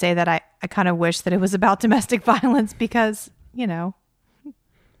now that you say that, I kind of wish that it was about domestic violence because, she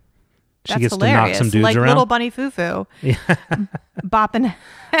that's gets hilarious. to knock some dudes like around. Little Bunny Foo-Foo. Yeah. Bopping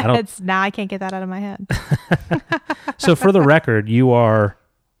heads. Now I can't get that out of my head. So for the record, you are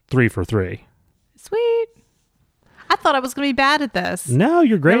 3 for 3. Sweet. I thought I was going to be bad at this. No,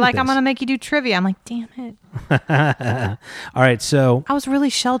 you're great. They're like, at I'm this. going to make you do trivia. I'm like, damn it. All right, so I was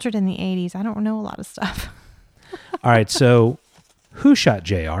really sheltered in the 80s. I don't know a lot of stuff. all right, so who shot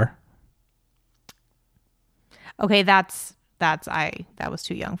JR? Okay, that was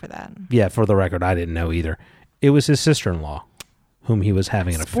too young for that. Yeah, for the record, I didn't know either. It was his sister-in-law, whom he was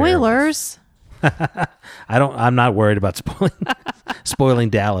having an affair with. Spoilers. I'm not worried about spoiling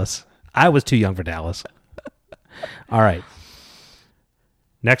Dallas. I was too young for Dallas. All right.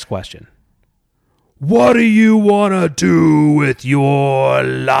 Next question. What do you want to do with your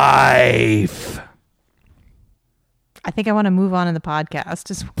life? I think I want to move on in the podcast.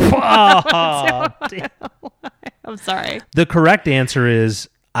 I'm sorry. The correct answer is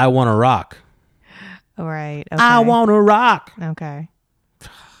I want to rock. All right. Okay. I want to rock. Okay.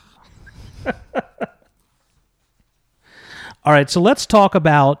 All right, so let's talk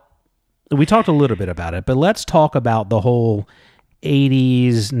about, we talked a little bit about it, but let's talk about the whole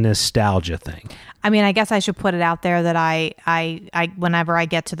 80s nostalgia thing. I mean, I guess I should put it out there that I whenever I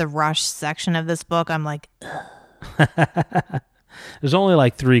get to the Rush section of this book, I'm like, ugh. There's only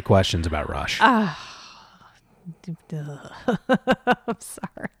like 3 questions about Rush. I'm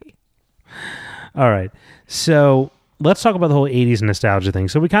sorry. All right, so let's talk about the whole 80s nostalgia thing.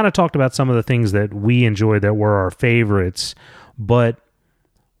 So we kind of talked about some of the things that we enjoyed that were our favorites, but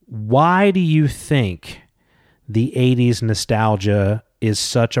why do you think the 80s nostalgia is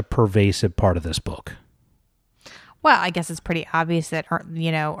such a pervasive part of this book? Well, I guess it's pretty obvious that,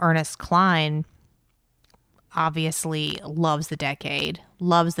 Ernest Cline obviously loves the decade,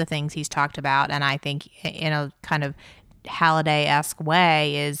 loves the things he's talked about, and I think in a kind of Halliday-esque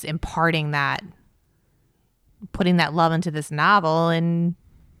way is imparting that, putting that love into this novel and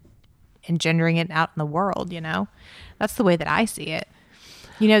engendering it out in the world, That's the way that I see it.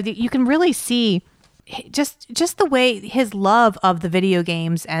 You can really see just the way his love of the video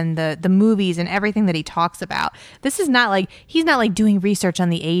games and the movies and everything that he talks about. This is not like, he's not like doing research on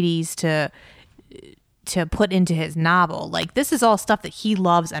the 80s to put into his novel. Like, this is all stuff that he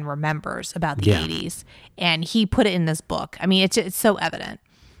loves and remembers about the 80s, and he put it in this book. I mean, it's so evident.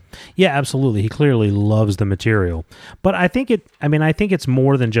 Yeah, absolutely. He clearly loves the material. But I think it's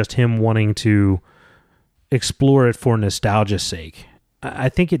more than just him wanting to explore it for nostalgia's sake. I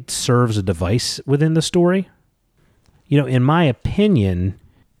think it serves a device within the story. In my opinion,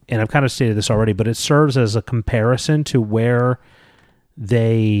 and I've kind of stated this already, but it serves as a comparison to where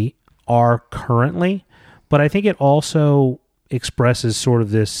they are currently. But I think it also expresses sort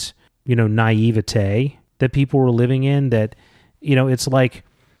of this, naivete that people were living in, that, it's like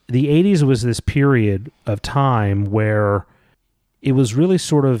the 80s was this period of time where it was really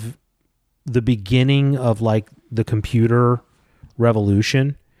sort of the beginning of like the computer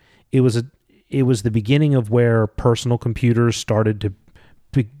revolution. It was the beginning of where personal computers started to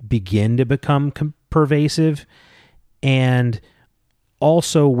begin to become pervasive, and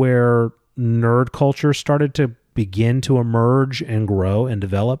also where nerd culture started to begin to emerge and grow and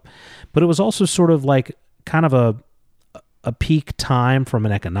develop. But it was also sort of like kind of a peak time from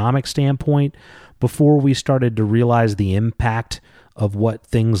an economic standpoint before we started to realize the impact of what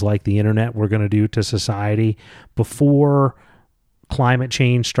things like the internet were going to do to society. Before climate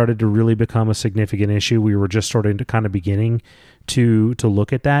change started to really become a significant issue, we were just starting to kind of beginning to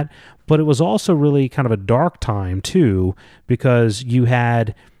look at that. But it was also really kind of a dark time too, because you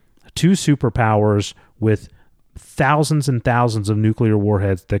had two superpowers with thousands and thousands of nuclear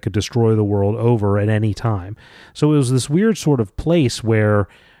warheads that could destroy the world over at any time. So it was this weird sort of place where,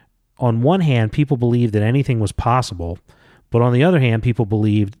 on one hand, people believed that anything was possible, but on the other hand, people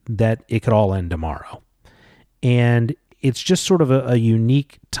believed that it could all end tomorrow. And it's just sort of a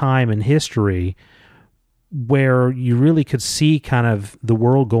unique time in history where you really could see kind of the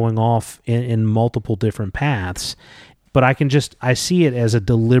world going off in multiple different paths. But I see it as a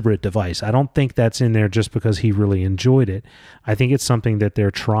deliberate device. I don't think that's in there just because he really enjoyed it. I think it's something that they're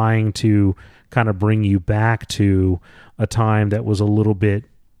trying to kind of bring you back to a time that was a little bit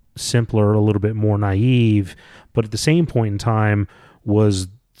simpler, a little bit more naive, but at the same point in time was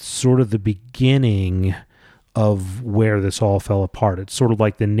sort of the beginning of where this all fell apart. It's sort of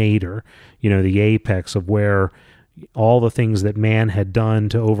like the nadir, the apex of where all the things that man had done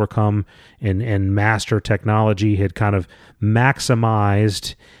to overcome and master technology had kind of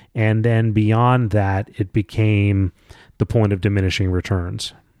maximized, and then beyond that, it became the point of diminishing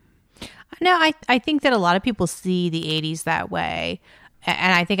returns. No, I think that a lot of people see the 80s that way,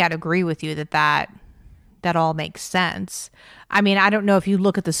 and I think I'd agree with you that all makes sense. I mean, I don't know if you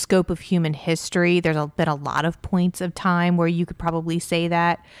look at the scope of human history, there's been a lot of points of time where you could probably say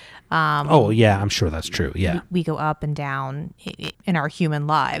that. I'm sure that's true. Yeah. We go up and down in our human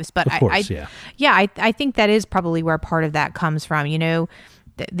lives. But of course, I think that is probably where part of that comes from. The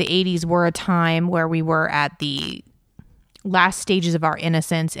 80s were a time where we were at the last stages of our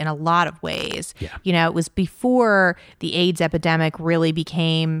innocence in a lot of ways. Yeah. It was before the AIDS epidemic really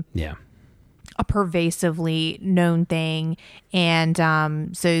became a pervasively known thing. And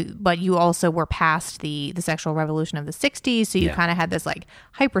but you also were past the sexual revolution of the 60s. So you kind of had this like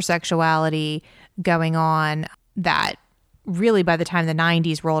hypersexuality going on that really by the time the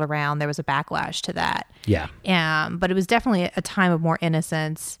 90s rolled around, there was a backlash to that. Yeah. But it was definitely a time of more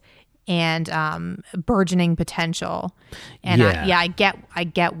innocence and burgeoning potential. And I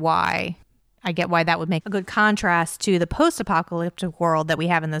get why. I get why that would make a good contrast to the post-apocalyptic world that we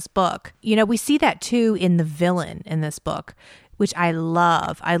have in this book. We see that too in the villain in this book, which I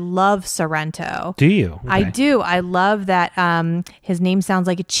love. I love Sorrento. Do you? Okay. I do. I love that his name sounds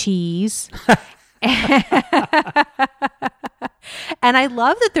like a cheese. And I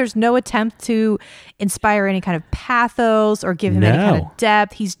love that there's no attempt to inspire any kind of pathos or give him any kind of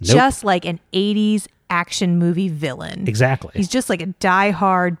depth. He's just like an 80s action movie villain. Exactly. He's just like a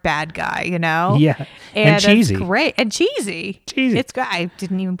diehard bad guy, Yeah. And cheesy. It's great. And cheesy. It's good. I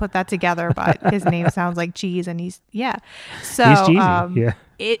didn't even put that together, but his name sounds like cheese and he's So he's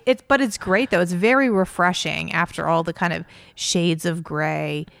cheesy. But it's great though. It's very refreshing after all the kind of shades of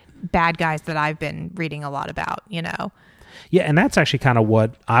gray bad guys that I've been reading a lot about, Yeah, and that's actually kind of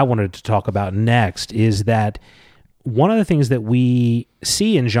what I wanted to talk about next, is that one of the things that we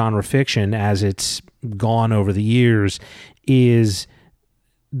see in genre fiction as it's gone over the years is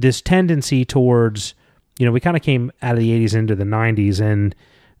this tendency towards, we kind of came out of the 80s into the 90s, and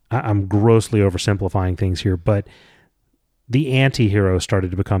I'm grossly oversimplifying things here, but the anti-hero started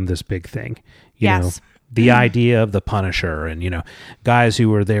to become this big thing. You know, the idea of the Punisher and, guys who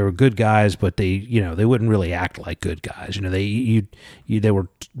were good guys, but they wouldn't really act like good guys. They were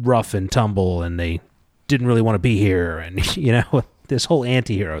rough and tumble and they didn't really want to be here. And, this whole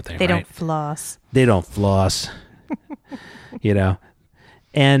anti-hero thing, They don't floss. They don't floss,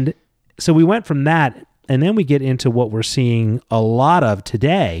 And so we went from that, and then we get into what we're seeing a lot of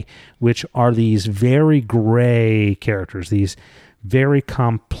today, which are these very gray characters, these very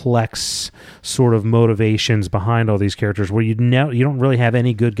complex sort of motivations behind all these characters where you don't really have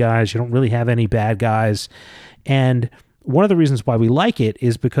any good guys, you don't really have any bad guys. And one of the reasons why we like it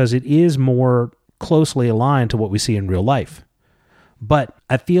is because it is more closely aligned to what we see in real life. But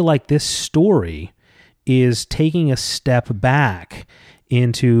I feel like this story is taking a step back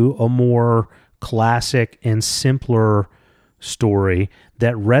into a more classic and simpler story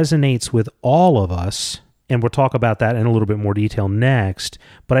that resonates with all of us. And we'll talk about that in a little bit more detail next.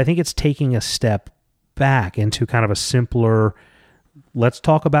 But I think it's taking a step back into kind of a simpler, let's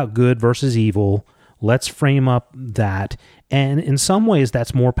talk about good versus evil. Let's frame up that. And in some ways,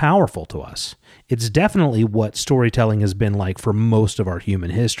 that's more powerful to us. It's definitely what storytelling has been like for most of our human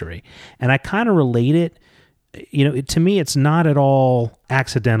history. And I kind of relate it. To me, it's not at all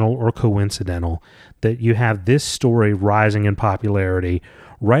accidental or coincidental that you have this story rising in popularity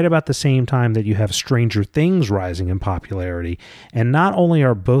right about the same time that you have Stranger Things rising in popularity. And not only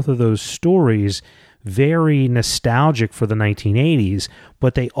are both of those stories very nostalgic for the 1980s,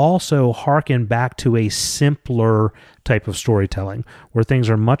 but they also harken back to a simpler type of storytelling where things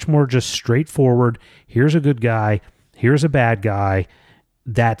are much more just straightforward. Here's a good guy. Here's a bad guy.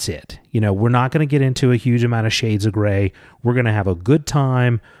 That's it. We're not going to get into a huge amount of shades of gray. We're going to have a good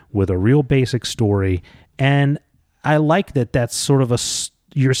time with a real basic story. And I like that that's sort of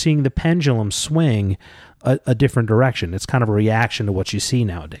you're seeing the pendulum swing a different direction. It's kind of a reaction to what you see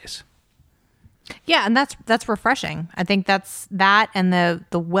nowadays. Yeah, and that's refreshing. I think that's that and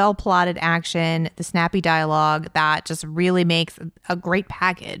the well-plotted action, the snappy dialogue, that just really makes a great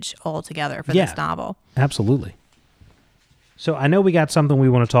package altogether for this novel. Absolutely. So I know we got something we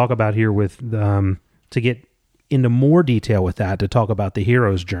want to talk about here with to get into more detail with that, to talk about the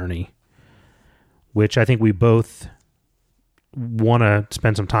hero's journey, which I think we both want to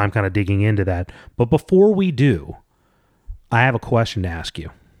spend some time kind of digging into that. But before we do, I have a question to ask you.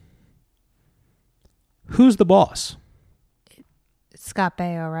 Who's the boss? Scott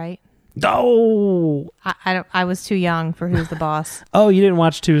Baio, right? Oh, I was too young for Who's the Boss. Oh, you didn't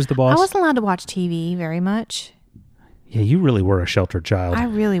watch Who's the Boss? I wasn't allowed to watch TV very much. Yeah, you really were a sheltered child. I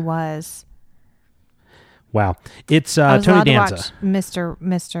really was. Wow. It's I was Tony allowed Danza. To watch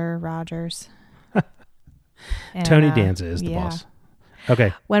Mr. Rogers. And, Tony Danza is the boss.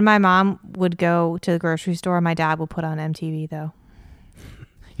 Okay. When my mom would go to the grocery store, my dad would put on MTV, though.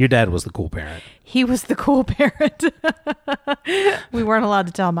 Your dad was the cool parent. He was the cool parent. We weren't allowed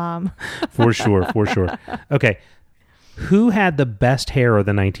to tell Mom. For sure. Okay. Who had the best hair of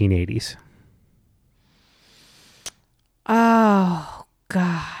the 1980s? Oh,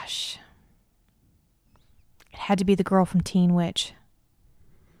 gosh. It had to be the girl from Teen Witch.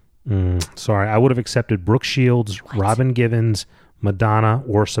 Sorry, I would have accepted Brooke Shields, Robin Givens, Madonna,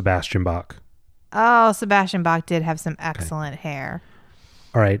 or Sebastian Bach. Oh, Sebastian Bach did have some excellent hair.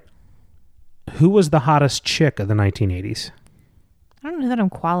 All right. Who was the hottest chick of the 1980s? I don't know that I'm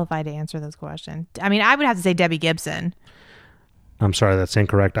qualified to answer this question. I mean, I would have to say Debbie Gibson. I'm sorry, that's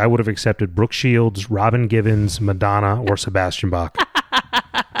incorrect. I would have accepted Brooke Shields, Robin Givens, Madonna, or Sebastian Bach.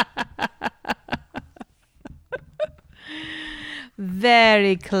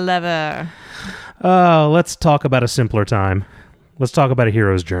 Very clever. Let's talk about a simpler time. Let's talk about a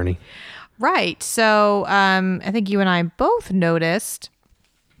hero's journey. Right. So I think you and I both noticed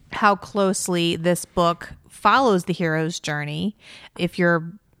how closely this book follows the hero's journey. If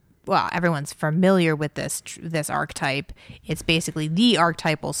everyone's familiar with this archetype. It's basically the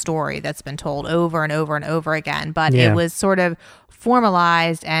archetypal story that's been told over and over and over again. But it was sort of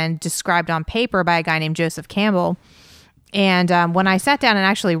formalized and described on paper by a guy named Joseph Campbell. And when I sat down and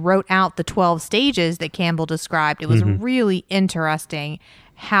actually wrote out the 12 stages that Campbell described, it was really interesting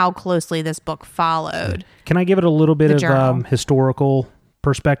how closely this book followed. Can I give it a little bit of historical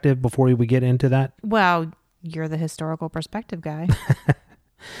perspective before we get into that? Well, you're the historical perspective guy.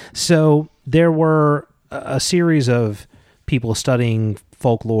 So there were a series of people studying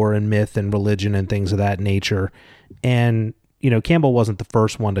folklore and myth and religion and things of that nature. And, Campbell wasn't the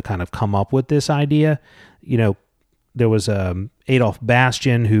first one to kind of come up with this idea. There was Adolf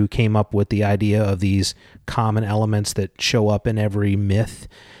Bastian who came up with the idea of these common elements that show up in every myth.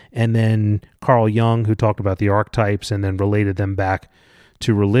 And then Carl Jung, who talked about the archetypes and then related them back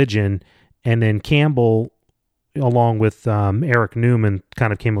to religion. And then Campbell, along with Eric Newman,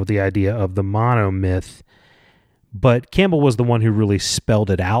 kind of came up with the idea of the monomyth. But Campbell was the one who really spelled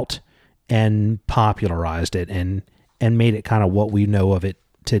it out and popularized it and made it kind of what we know of it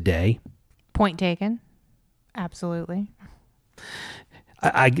today. Point taken. Absolutely.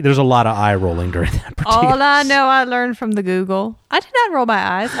 There's a lot of eye rolling during that particular. All I know I learned from the Google. I did not roll my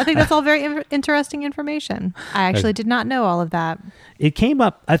eyes. I think that's all very interesting information. I actually did not know all of that. It came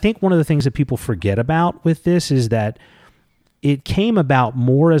up, I think one of the things that people forget about with this is that it came about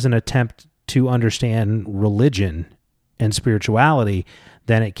more as an attempt to understand religion and spirituality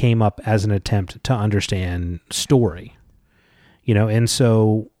than it came up as an attempt to understand story. And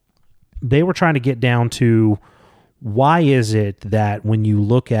so they were trying to get down to why is it that when you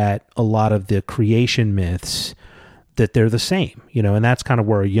look at a lot of the creation myths that they're the same, and that's kind of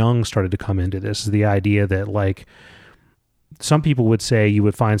where Jung started to come into this, is the idea that like some people would say you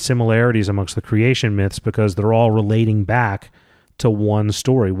would find similarities amongst the creation myths because they're all relating back to one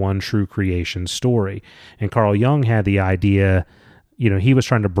story, one true creation story. And Carl Jung had the idea, he was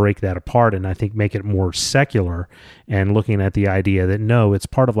trying to break that apart and I think make it more secular, and looking at the idea that no, it's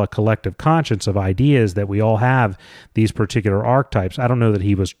part of a collective conscience of ideas that we all have these particular archetypes. I don't know that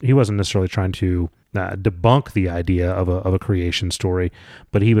he wasn't necessarily trying to debunk the idea of a creation story,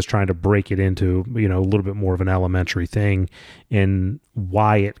 but he was trying to break it into, a little bit more of an elementary thing in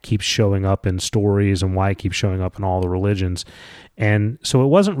why it keeps showing up in stories and why it keeps showing up in all the religions. And so it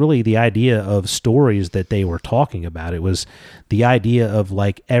wasn't really the idea of stories that they were talking about. It was the idea of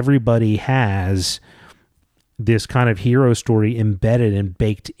everybody has this kind of hero story embedded and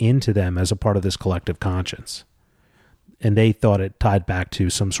baked into them as a part of this collective conscience. And they thought it tied back to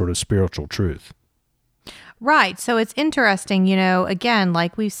some sort of spiritual truth. Right. So it's interesting, again,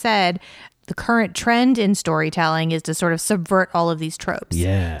 like we said, the current trend in storytelling is to sort of subvert all of these tropes.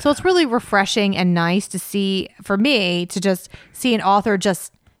 Yeah. So it's really refreshing and nice to see, for me, to just see an author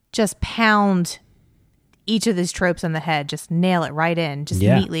just pound each of these tropes on the head, just nail it right in, just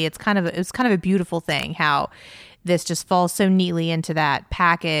neatly. It's kind of a beautiful thing how this just falls so neatly into that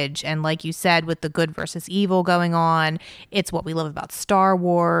package. And like you said, with the good versus evil going on, it's what we love about Star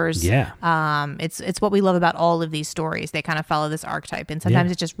Wars. Yeah. It's what we love about all of these stories. They kind of follow this archetype. And sometimes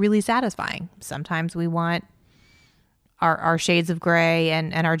it's just really satisfying. Sometimes we want our shades of gray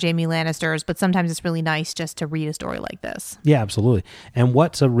and our Jaime Lannisters, but sometimes it's really nice just to read a story like this. Yeah, absolutely. And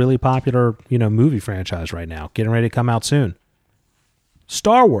what's a really popular, movie franchise right now, getting ready to come out soon?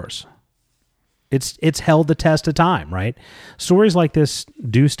 Star Wars. It's held the test of time, right? Stories like this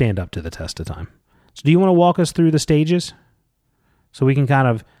do stand up to the test of time. So do you want to walk us through the stages so we can kind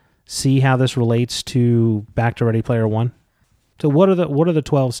of see how this relates to back to Ready Player One? So what are the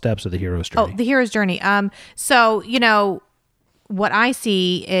 12 steps of the hero's journey? Oh, the hero's journey. So, what I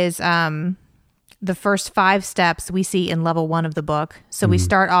see is the first 5 steps we see in level 1 of the book. So we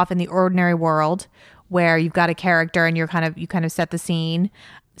start off in the ordinary world where you've got a character and you kind of set the scene.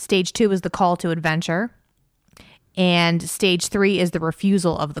 Stage 2 is the call to adventure. And stage 3 is the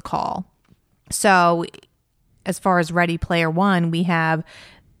refusal of the call. So as far as Ready Player One, we have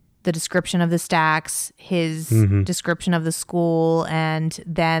the description of the stacks, his description of the school, and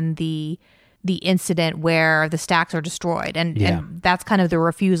then the incident where the stacks are destroyed. And that's kind of the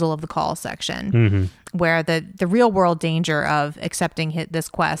refusal of the call section, where the real world danger of accepting this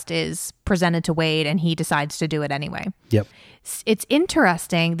quest is presented to Wade and he decides to do it anyway. Yep. It's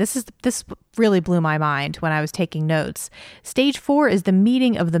interesting. This really blew my mind when I was taking notes. Stage 4 is the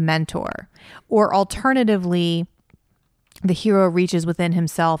meeting of the mentor, or alternatively, the hero reaches within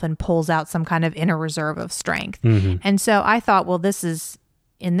himself and pulls out some kind of inner reserve of strength. And so I thought, well,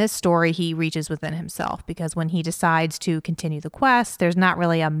 in this story, he reaches within himself because when he decides to continue the quest, there's not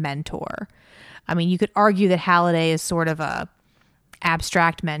really a mentor. I mean, you could argue that Halliday is sort of a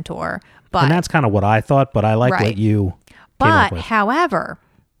abstract mentor, but and that's kind of what I thought, but I like what you came up with. However,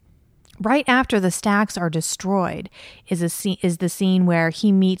 right after the stacks are destroyed is the scene where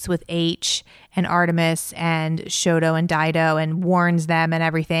he meets with H and Artemis and Shoto and Dido and warns them and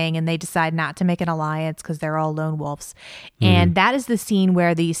everything, and they decide not to make an alliance because they're all lone wolves. And that is the scene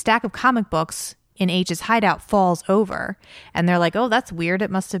where the stack of comic books in H's hideout falls over, and they're like, oh, that's weird, it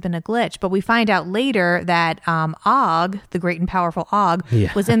must have been a glitch. But we find out later that Og, the great and powerful Og,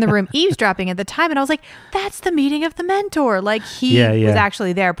 was in the room eavesdropping at the time, and I was like, that's the meeting of the mentor. Like he was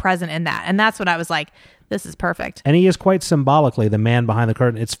actually there, present in that. And that's what I was like, this is perfect. And he is quite symbolically the man behind the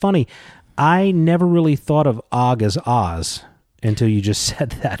curtain. It's funny, I never really thought of Og as Oz until you just said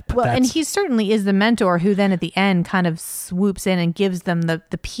that. But and he certainly is the mentor who then at the end kind of swoops in and gives them the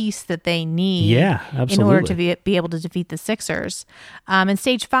piece that they need in order to be able to defeat the Sixers. And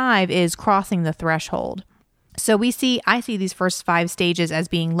stage 5 is crossing the threshold. So I see these first 5 stages as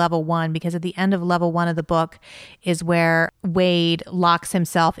being level 1 because at the end of level 1 of the book is where Wade locks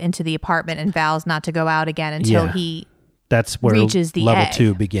himself into the apartment and vows not to go out again until he that's where reaches the level egg.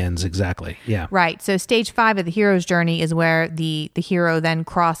 2 begins. Exactly. Yeah. Right. So stage 5 of the hero's journey is where the hero then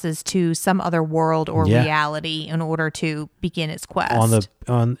crosses to some other world or reality in order to begin its quest.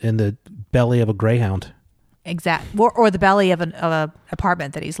 In the belly of a greyhound. Exactly. Or the belly of an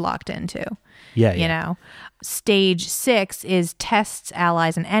apartment that he's locked into. Yeah. You know. Stage 6 is tests,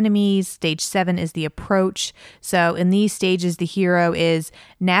 allies, and enemies. Stage 7 is the approach. So in these stages, the hero is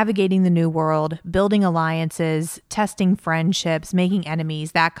navigating the new world, building alliances, testing friendships, making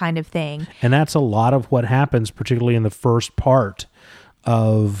enemies, that kind of thing. And that's a lot of what happens, particularly in the first part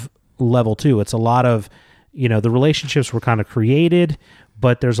of level 2. It's a lot of, the relationships were kind of created,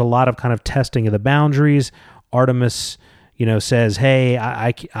 but there's a lot of kind of testing of the boundaries. Artemis, says, hey,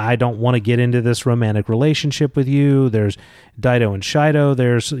 I don't want to get into this romantic relationship with you. There's Dido and Shido.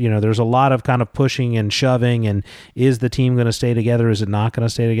 There's a lot of kind of pushing and shoving, and is the team going to stay together? Is it not going to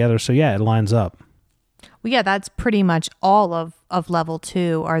stay together? So yeah, it lines up. Well, yeah, that's pretty much all of level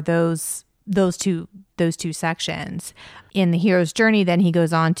 2 are those two sections. In the hero's journey, then he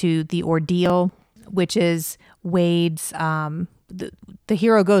goes on to the ordeal, which is Wade's, the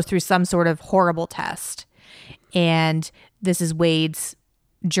hero goes through some sort of horrible test. And this is Wade's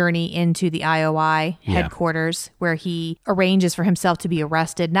journey into the IOI headquarters, where he arranges for himself to be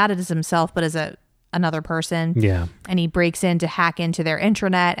arrested, not as himself, but as another person. Yeah. And he breaks in to hack into their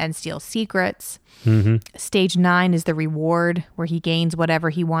intranet and steal secrets. Mm-hmm. Stage 9 is the reward, where he gains whatever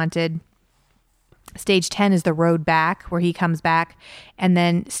he wanted. Stage 10 is the road back, where he comes back. And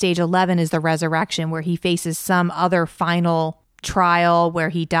then stage 11 is the resurrection, where he faces some other final trial where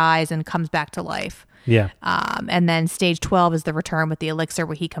he dies and comes back to life. Yeah. And then stage 12 is the return with the elixir,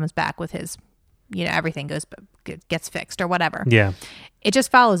 where he comes back with his, everything gets fixed or whatever. Yeah. It just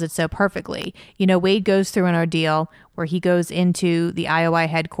follows it so perfectly. Wade goes through an ordeal where he goes into the IOI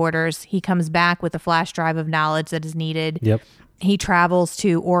headquarters. He comes back with a flash drive of knowledge that is needed. Yep. He travels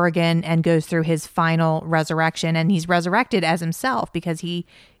to Oregon and goes through his final resurrection, and he's resurrected as himself because he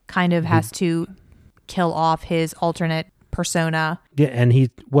kind of has to kill off his alternate persona. Yeah, and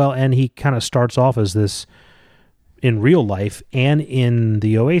he kind of starts off as this in real life and in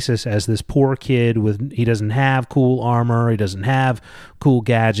the Oasis as this poor kid he doesn't have cool armor, he doesn't have cool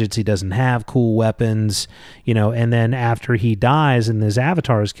gadgets, he doesn't have cool weapons, and then after he dies and his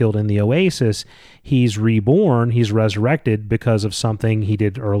avatar is killed in the Oasis, he's reborn, he's resurrected because of something he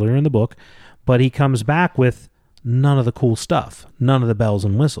did earlier in the book, but he comes back with none of the cool stuff, none of the bells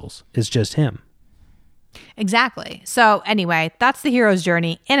and whistles. It's just him. Exactly. So anyway, that's the hero's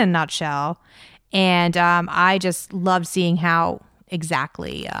journey in a nutshell. And I just loved seeing how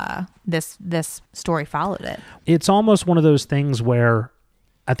exactly this story followed it. It's almost one of those things where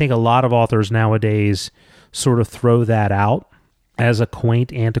I think a lot of authors nowadays sort of throw that out as a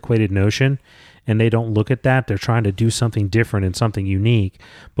quaint, antiquated notion, and they don't look at that. They're trying to do something different and something unique.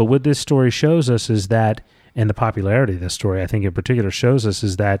 But what this story shows us is that, and the popularity of this story, I think in particular, shows us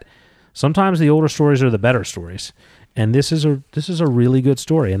is that sometimes the older stories are the better stories. And this is a really good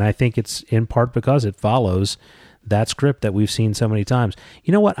story, and I think it's in part because it follows that script that we've seen so many times.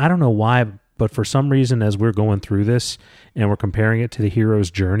 You know what? I don't know why, but for some reason, as we're going through this and we're comparing it to the hero's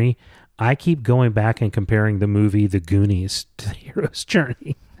journey, I keep going back and comparing the movie The Goonies to the hero's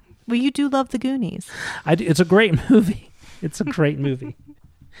journey. Well, you do love The Goonies. I do. It's a great movie. It's a great movie.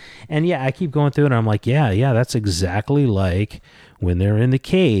 And yeah, I keep going through it, and I'm like, yeah, that's exactly like when they're in the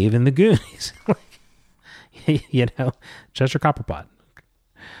cave in The Goonies. Chester Copperpot.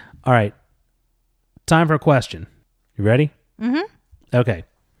 All right. Time for a question. You ready? Mm-hmm. Okay.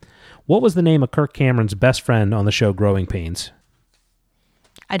 What was the name of Kirk Cameron's best friend on the show Growing Pains?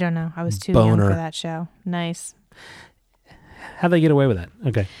 I don't know. I was too Boner. young for that show. Nice. How'd they get away with that?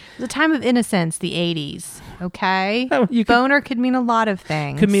 Okay. The time of innocence, the 80s. Okay? You Boner could mean a lot of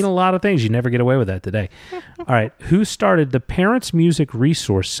things. Could mean a lot of things. You never get away with that today. All right. Who started the Parents Music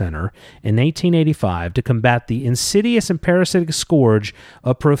Resource Center in 1885 to combat the insidious and parasitic scourge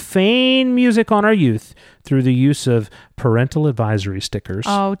of profane music on our youth through the use of parental advisory stickers?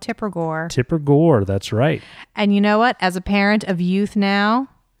 Oh, Tipper Gore. Tipper Gore. That's right. And you know what? As a parent of youth now,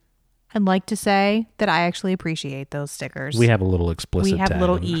 I'd like to say that I actually appreciate those stickers. We have a little explicit tag. We have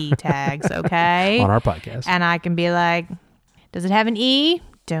little E tags, okay? On our podcast. And I can be like, does it have an E?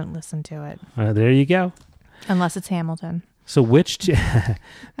 Don't listen to it. There you go. Unless it's Hamilton. So which...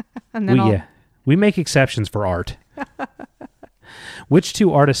 And then we make exceptions for art. Which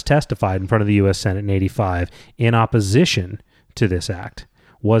two artists testified in front of the U.S. Senate in 1985 in opposition to this act?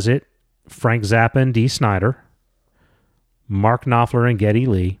 Was it Frank Zappa and Dee Snider, Mark Knopfler and Geddy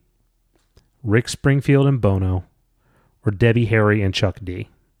Lee, Rick Springfield and Bono, or Debbie Harry and Chuck D?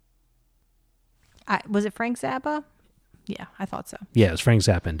 Was it Frank Zappa? Yeah, I thought so. Yeah, it was Frank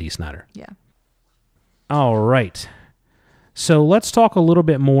Zappa and Dee Snider. Yeah. All right. So let's talk a little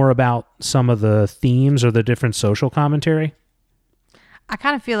bit more about some of the themes or the different social commentary. I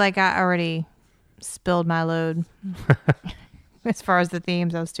kind of feel like I already spilled my load as far as the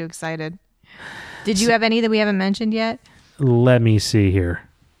themes. I was too excited. Did you have any that we haven't mentioned yet? Let me see here.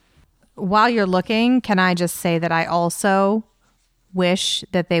 While you're looking, can I just say that I also wish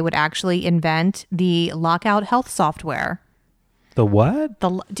that they would actually invent the lockout health software. The what?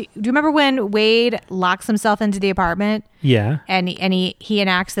 Do you remember when Wade locks himself into the apartment? Yeah. And he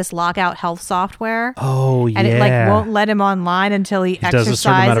enacts this lockout health software. Oh, yeah. And it won't let him online until he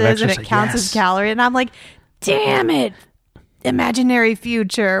exercises, and it counts his calories. And I'm like, damn it. imaginary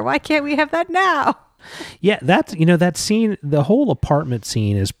future. Why can't we have that now? Yeah, that's, that scene, the whole apartment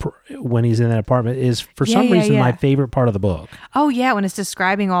scene is when he's in that apartment is for some reason my favorite part of the book. Oh yeah, when it's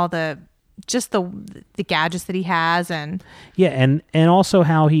describing all the gadgets that he has and also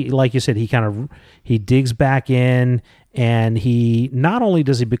how he, like you said, he digs back in, and he not only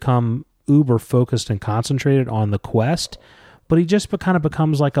does he become uber focused and concentrated on the quest, but he just kind of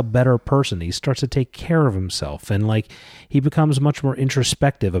becomes like a better person. He starts to take care of himself, and like he becomes much more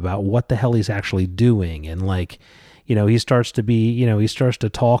introspective about what the hell he's actually doing. And like, he starts to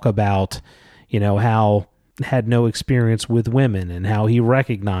talk about, how had no experience with women, and how he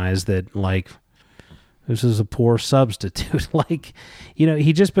recognized that like this is a poor substitute. Like,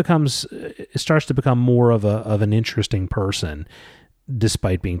 he just starts to become more of an interesting person,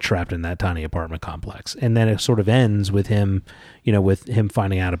 despite being trapped in that tiny apartment complex. And then it sort of ends with him, with him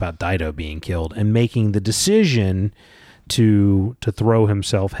finding out about Dido being killed and making the decision to throw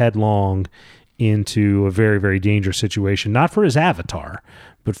himself headlong into a very, very dangerous situation, not for his avatar,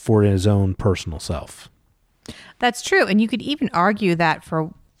 but for his own personal self. That's true. And you could even argue that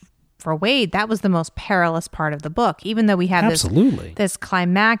for Wade, that was the most perilous part of the book, even though we have this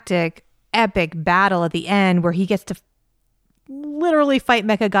climactic, epic battle at the end where he gets to literally fight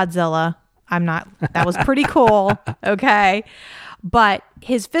Mechagodzilla. That was pretty cool. Okay. But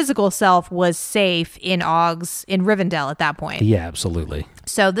his physical self was safe in Rivendell at that point. Yeah, absolutely.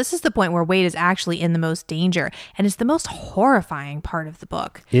 So this is the point where Wade is actually in the most danger. And it's the most horrifying part of the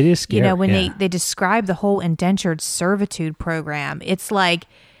book. It is scary. When they describe the whole indentured servitude program, it's like,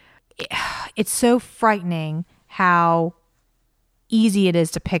 it's so frightening how easy it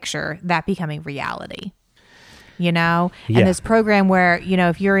is to picture that becoming reality. And this program where,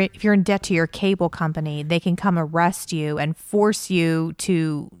 if you're in debt to your cable company, they can come arrest you and force you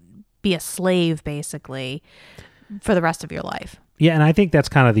to be a slave, basically, for the rest of your life. Yeah, and I think that's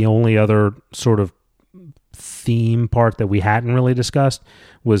kind of the only other sort of theme part that we hadn't really discussed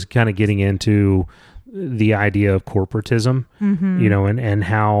was kind of getting into the idea of corporatism, and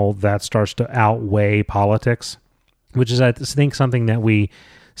how that starts to outweigh politics, which is, I think, something that we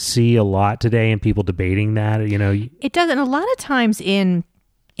see a lot today, and people debating that. It does, and a lot of times in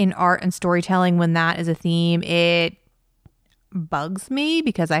art and storytelling, when that is a theme, it bugs me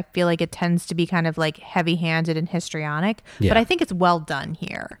because I feel like it tends to be kind of like heavy-handed and histrionic. But I think it's well done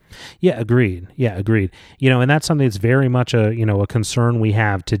here. Yeah, agreed. And that's something that's very much a concern we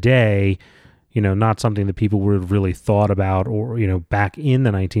have today. Not something that people would have really thought about, or back in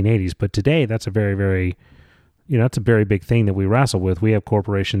the 1980s, but today that's a very, very that's a very big thing that we wrestle with. We have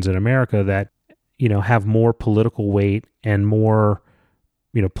corporations in America that, have more political weight and more,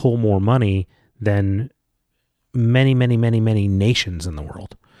 pull more money than many, many, many, many nations in the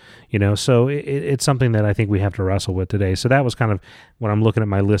world. So it's something that I think we have to wrestle with today. So that was kind of, when I'm looking at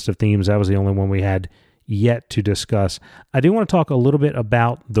my list of themes, that was the only one we had yet to discuss. I do want to talk a little bit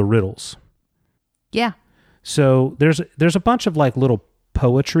about the riddles. Yeah. So there's a bunch of like little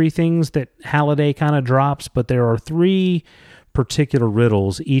poetry things that Halliday kind of drops, but there are 3 particular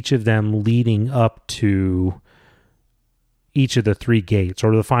riddles, each of them leading up to each of the 3 gates,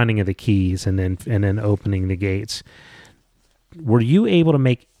 or the finding of the keys and then opening the gates. Were you able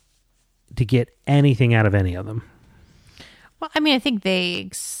to get anything out of any of them? Well, I mean, I think they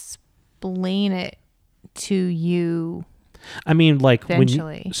explain it to you. I mean, like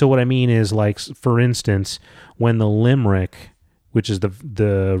eventually. So what I mean is, like, for instance, when the limerick, which is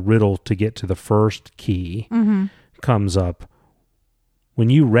the riddle to get to the first key, comes up, when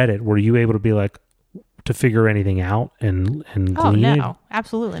you read it, were you able to be like, to figure anything out and glean it? No,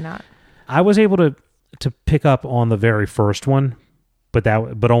 absolutely not. I was able to pick up on the very first one, but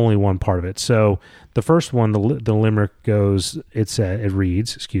only one part of it. So the first one, the limerick goes, it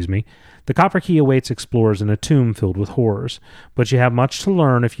reads, "The copper key awaits explorers in a tomb filled with horrors, but you have much to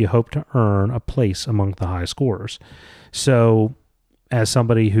learn if you hope to earn a place among the high scorers." So, as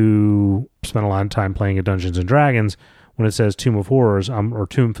somebody who spent a lot of time playing at Dungeons and Dragons, when it says Tomb of Horrors, or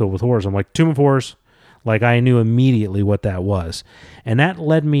Tomb Filled with Horrors, I'm like, Tomb of Horrors? Like, I knew immediately what that was. And that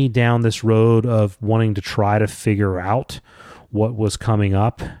led me down this road of wanting to try to figure out what was coming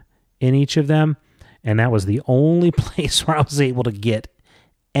up in each of them. And that was the only place where I was able to get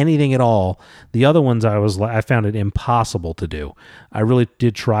anything at all. The other ones I found it impossible to do. I really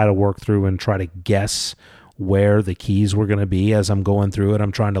did try to work through and try to guess where the keys were going to be as I'm going through it.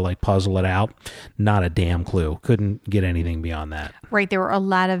 I'm trying to like puzzle it out. Not a damn clue. Couldn't get anything beyond that. Right. There were a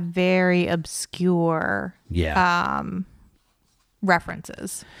lot of very obscure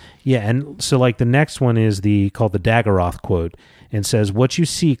references. Yeah. And so like the next one is called the Daggeroth quote, and says, "What you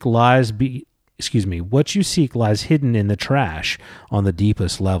seek lies what you seek lies hidden in the trash on the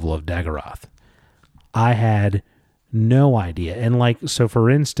deepest level of Daggerath. I had no idea. And so for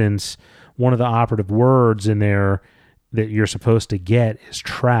instance, one of the operative words in there that you're supposed to get is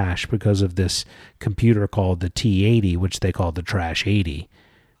trash because of this computer called the T80, which they called the Trash 80.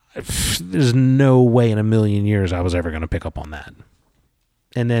 There's no way in a million years I was ever going to pick up on that.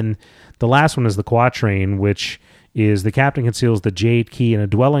 And then the last one is the quatrain, which is the captain conceals the jade key in a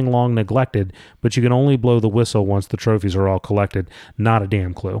dwelling long neglected, but you can only blow the whistle once the trophies are all collected. Not a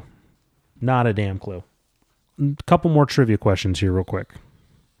damn clue. Not a damn clue. A couple more trivia questions here real quick.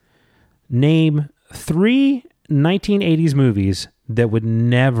 Name 3 1980s movies that would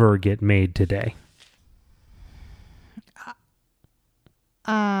never get made today.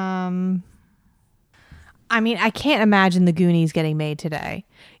 I mean, I can't imagine The Goonies getting made today.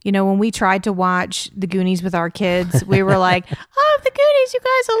 You know, when we tried to watch The Goonies with our kids, we were like, oh, The Goonies, you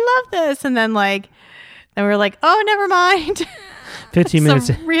guys will love this. And then then we were like, oh, never mind. 15 minutes.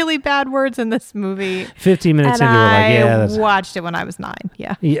 Some really bad words in this movie. 15 minutes into it, I watched it when I was 9.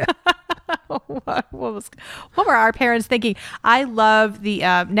 Yeah. Yeah. what were our parents thinking? I love the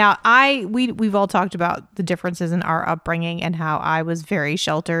we've all talked about the differences in our upbringing and how I was very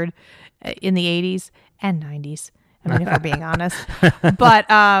sheltered in the 80s and 90s. I mean, if we're being honest, but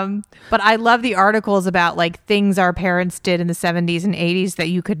I love the articles about things our parents did in the 70s and 80s that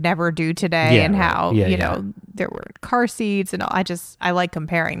you could never do today, and how you know there were car seats and all. I like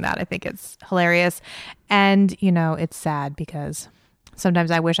comparing that. I think it's hilarious, and it's sad because sometimes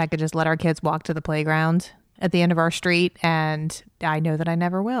I wish I could just let our kids walk to the playground at the end of our street, and I know that I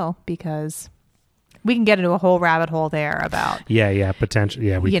never will because we can get into a whole rabbit hole there about potential.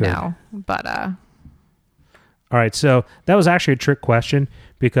 Yeah, we could. But. All right, so that was actually a trick question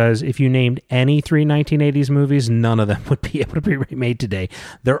because if you named any 3 1980s movies, none of them would be able to be remade today.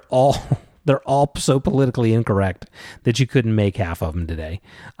 They're all so politically incorrect that you couldn't make half of them today.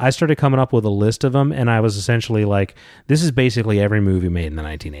 I started coming up with a list of them, and I was essentially like, this is basically every movie made in the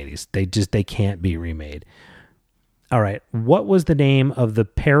 1980s. They can't be remade. All right, what was the name of the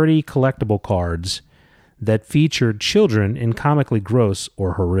parody collectible cards that featured children in comically gross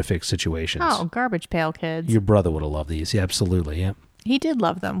or horrific situations? Oh, Garbage Pail Kids. Your brother would have loved these. Yeah, absolutely. Yeah. He did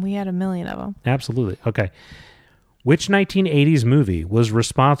love them. We had a million of them. Absolutely. Okay. Which 1980s movie was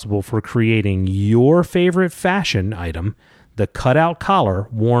responsible for creating your favorite fashion item, the cutout collar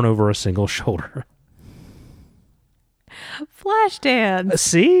worn over a single shoulder? Flashdance.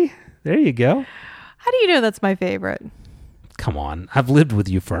 See? There you go. How do you know that's my favorite? Come on. I've lived with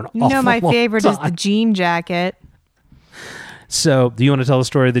you for an awful long my favorite time. is the jean jacket. So, do you want to tell the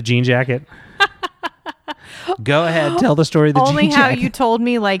story of the jean jacket? Go ahead. Tell the story of the jean jacket. Only how you told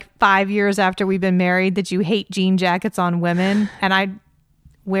me 5 years after we've been married that you hate jean jackets on women. And I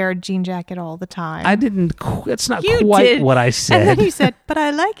wear a jean jacket all the time. I didn't. That's not quite what I said. And then you said, but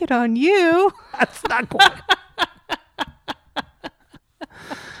I like it on you. That's not quite.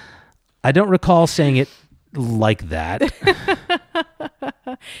 I don't recall saying it like that.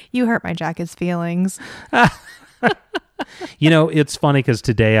 You hurt my jacket's feelings. It's funny because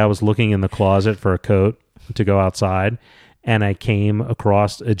today I was looking in the closet for a coat to go outside, and I came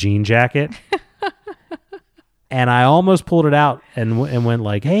across a jean jacket, and I almost pulled it out and went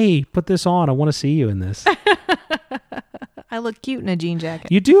like, hey, put this on. I want to see you in this. I look cute in a jean jacket.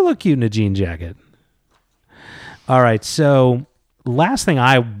 You do look cute in a jean jacket. All right, so last thing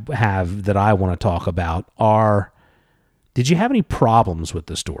I have that I want to talk about did you have any problems with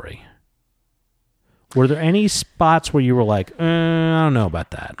the story? Were there any spots where you were like, I don't know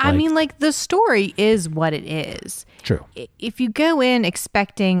about that? I mean, the story is what it is. True. If you go in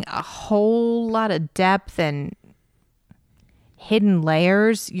expecting a whole lot of depth and hidden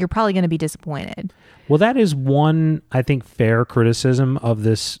layers, you're probably going to be disappointed. Well, that is one, I think, fair criticism of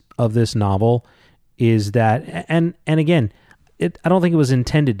this novel is that, and again, I don't think it was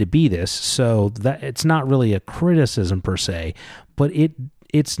intended to be this, so that it's not really a criticism per se, but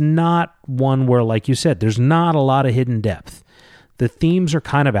it's not one where, like you said, there's not a lot of hidden depth. The themes are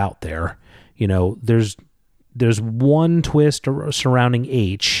kind of out there. There's one twist surrounding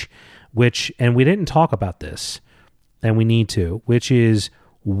H, and we didn't talk about this, and we need to, which is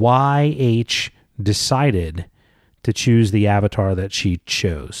why H decided to choose the avatar that she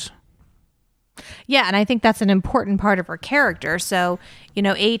chose. Yeah, and I think that's an important part of her character. So,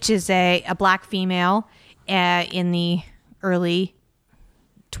 H is a black female in the early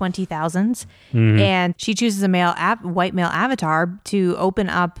 20,000s, and she chooses a white male avatar to open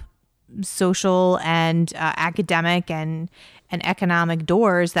up social and academic and economic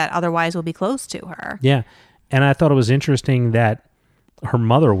doors that otherwise will be closed to her. Yeah, and I thought it was interesting that her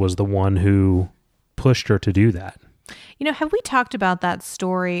mother was the one who pushed her to do that. Have we talked about that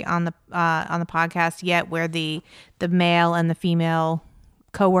story on the podcast yet, where the male and the female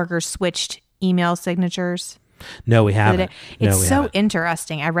coworkers switched email signatures? No, we haven't. It's so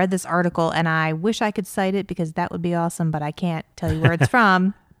interesting. I read this article and I wish I could cite it because that would be awesome, but I can't tell you where it's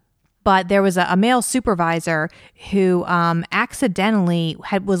from. But there was a male supervisor who accidentally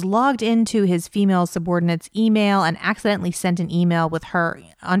was logged into his female subordinate's email and accidentally sent an email with her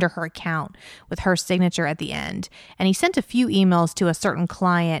under her account with her signature at the end. And he sent a few emails to a certain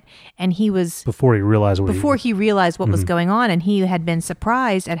client, and he was before he realized what was going on, and he had been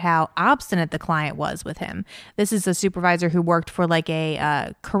surprised at how obstinate the client was with him. This is a supervisor who worked for like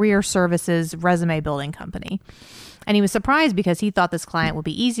a career services resume building company. And he was surprised because he thought this client would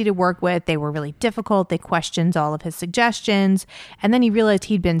be easy to work with. They were really difficult. They questioned all of his suggestions. And then he realized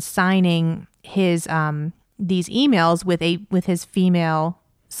he'd been signing his these emails with his female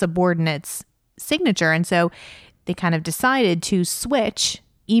subordinate's signature. And so they kind of decided to switch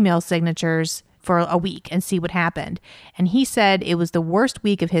email signatures for a week and see what happened. And he said it was the worst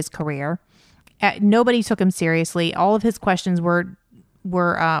week of his career. Nobody took him seriously. All of his questions were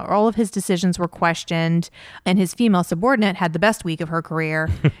all of his decisions were questioned, and his female subordinate had the best week of her career.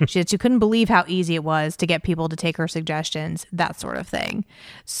 She couldn't believe how easy it was to get people to take her suggestions, that sort of thing.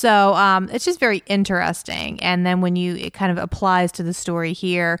 So it's just very interesting. And then it kind of applies to the story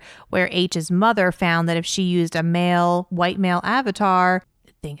here, where H's mother found that if she used a white male avatar,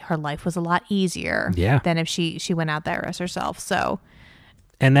 I think her life was a lot easier than if she went out there as herself.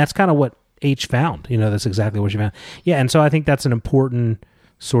 And that's kind of what H found. That's exactly what she found. Yeah, and so I think that's an important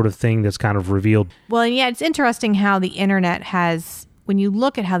sort of thing that's kind of revealed. Well, yeah, it's interesting how the internet when you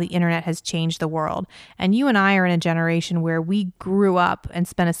look at how the internet has changed the world, and you and I are in a generation where we grew up and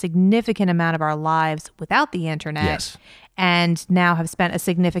spent a significant amount of our lives without the internet, and now have spent a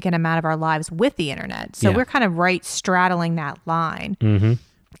significant amount of our lives with the internet. So we're kind of right straddling that line. Mm-hmm.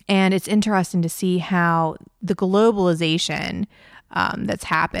 And it's interesting to see how the globalization that's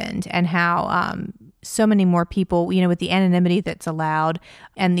happened, and how so many more people, with the anonymity that's allowed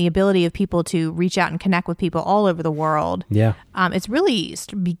and the ability of people to reach out and connect with people all over the world. Yeah. It's really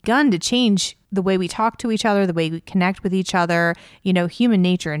begun to change the way we talk to each other, the way we connect with each other, human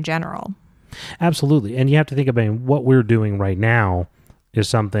nature in general. Absolutely. And you have to think about what we're doing right now is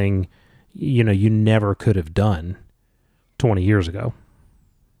something, you never could have done 20 years ago.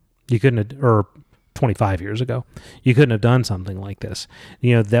 You couldn't have, or 25 years ago, you couldn't have done something like this.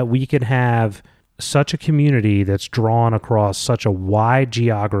 That we could have such a community that's drawn across such a wide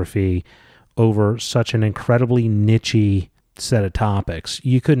geography over such an incredibly niche set of topics.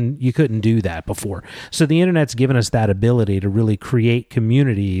 You couldn't do that before. So the internet's given us that ability to really create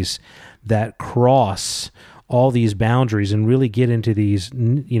communities that cross all these boundaries and really get into these, the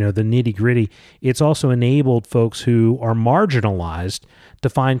nitty gritty. It's also enabled folks who are marginalized to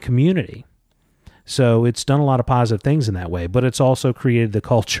find community. So it's done a lot of positive things in that way, but it's also created the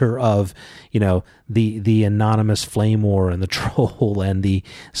culture of, the anonymous flame war and the troll and the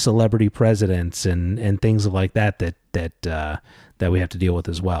celebrity presidents and things like that we have to deal with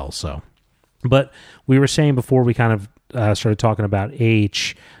as well. So, but we were saying before we kind of started talking about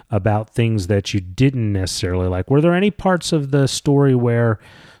H, about things that you didn't necessarily like. Were there any parts of the story where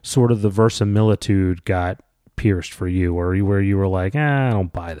sort of the verisimilitude got pierced for you, or where you were like, I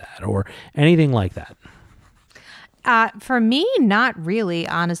don't buy that, or anything like that? For me, not really,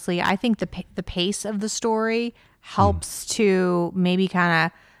 honestly. I think the pace of the story helps to maybe kind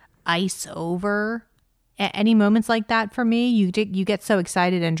of ice over any moments like that for me. You get so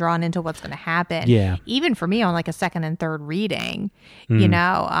excited and drawn into what's going to happen. Yeah. Even for me on like a second and third reading,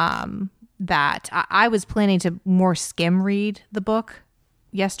 that I was planning to more skim read the book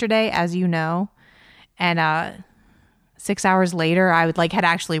yesterday, as you know. And 6 hours later, I had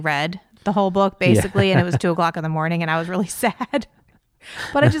actually read the whole book, basically, and it was 2:00 in the morning, and I was really sad.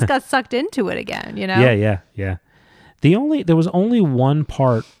 But I just got sucked into it again, Yeah. There was only one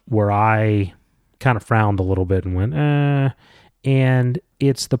part where I kind of frowned a little bit and went, and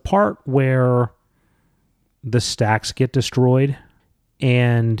it's the part where the stacks get destroyed,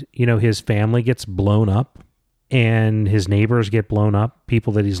 and, his family gets blown up. And his neighbors get blown up.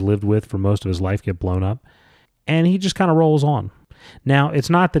 People that he's lived with for most of his life get blown up. And he just kind of rolls on. Now, it's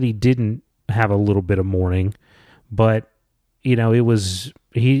not that he didn't have a little bit of mourning, but, it was,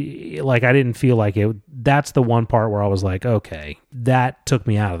 I didn't feel like it. That's the one part where I was like, okay, that took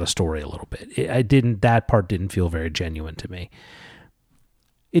me out of the story a little bit. That part didn't feel very genuine to me.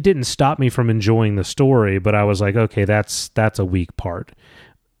 It didn't stop me from enjoying the story, but I was like, okay, that's a weak part.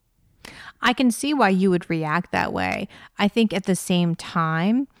 I can see why you would react that way. I think at the same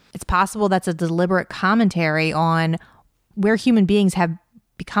time, it's possible that's a deliberate commentary on where human beings have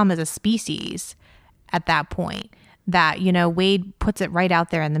become as a species at that point. That, you know, Wade puts it right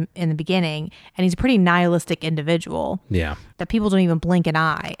out there in the beginning, and he's a pretty nihilistic individual. Yeah. That people don't even blink an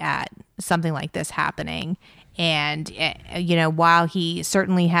eye at something like this happening. And, you know, while he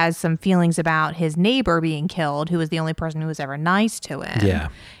certainly has some feelings about his neighbor being killed, who was the only person who was ever nice to him. Yeah.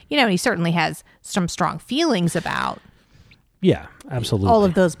 You know, he certainly has some strong feelings about Yeah, absolutely. all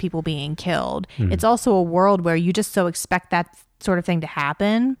of those people being killed. Mm-hmm. It's also a world where you just so expect that sort of thing to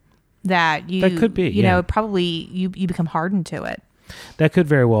happen that could be, you know, probably you become hardened to it. That could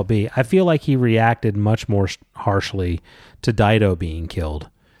very well be. I feel like he reacted much more harshly to Dido being killed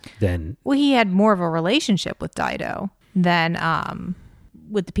than... Well, he had more of a relationship with Dido than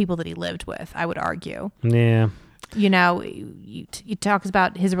with the people that he lived with, I would argue. Yeah. You know, he talks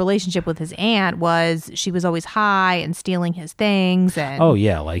about his relationship with his aunt was she was always high and stealing his things. And oh,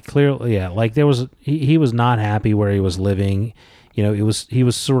 yeah. Like, clearly, yeah. Like, there was... He was not happy where he was living. You know, he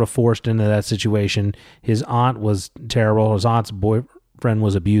was sort of forced into that situation. His aunt was terrible. His aunt's boyfriend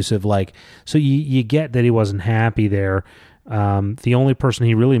was abusive. Like, so you get that he wasn't happy there. The only person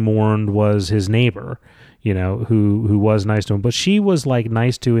he really mourned was his neighbor, you know, who was nice to him. But she was like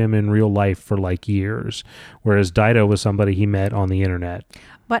nice to him in real life for like years, whereas Dido was somebody he met on the internet.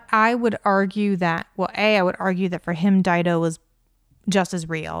 But I would argue that, I would argue that for him, Dido was just as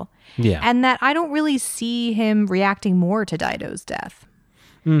real. Yeah. And that I don't really see him reacting more to Dido's death.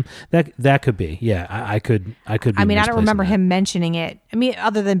 That could be. Yeah, I could be. I mean, I don't remember that. him mentioning it. I mean,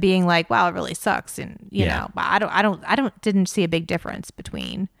 other than being like, "Wow, it really sucks," and you know, but I didn't see a big difference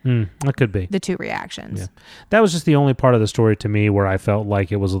between that could be the two reactions. Yeah. That was just the only part of the story to me where I felt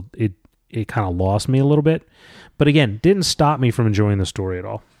like it kind of lost me a little bit. But again, didn't stop me from enjoying the story at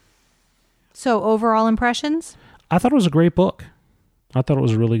all. So overall impressions? I thought it was a great book. I thought it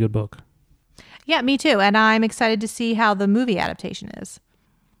was a really good book. Yeah, me too. And I'm excited to see how the movie adaptation is.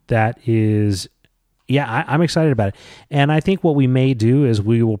 That is, I'm excited about it. And I think what we may do is I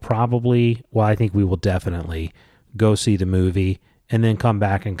think we will definitely go see the movie and then come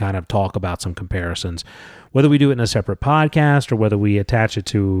back and kind of talk about some comparisons. Whether we do it in a separate podcast or whether we attach it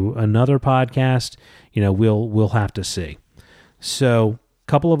to another podcast, you know, we'll have to see. So,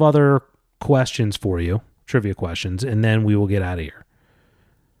 a couple of other questions for you, trivia questions, and then we will get out of here.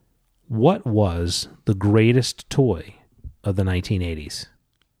 What was the greatest toy of the 1980s?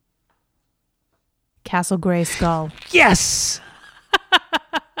 Castle Grayskull. Yes!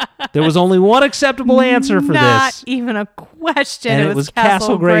 There was only one acceptable answer for Not this. Not even a question. And it was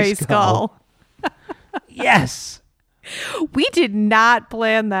Castle Grayskull. Yes! We did not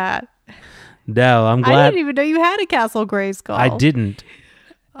plan that. No, I'm glad. I didn't even know you had a Castle Grayskull. I didn't.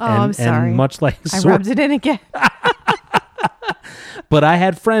 Oh, I'm sorry. And much like I rubbed it in again. But I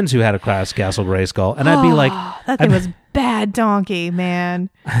had friends who had a Castle Grayskull, and I'd be like... That thing was bad donkey, man.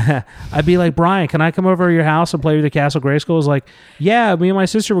 I'd be like, Brian, can I come over to your house and play with the Castle Grayskull? It's like, yeah, me and my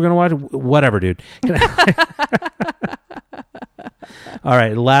sister were going to watch... Whatever, dude. All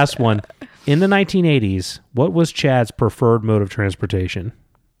right, last one. In the 1980s, what was Chad's preferred mode of transportation?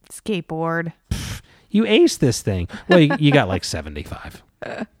 Skateboard. You aced this thing. Well, you got like 75.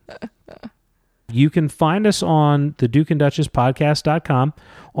 You can find us on the Duke and Duchess podcast.com,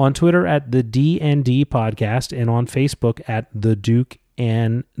 on Twitter at the DND podcast, and on Facebook at the Duke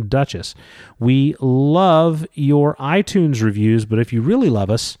and Duchess. We love your iTunes reviews, but if you really love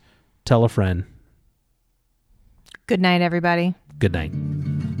us, tell a friend. Good night, everybody. Good night.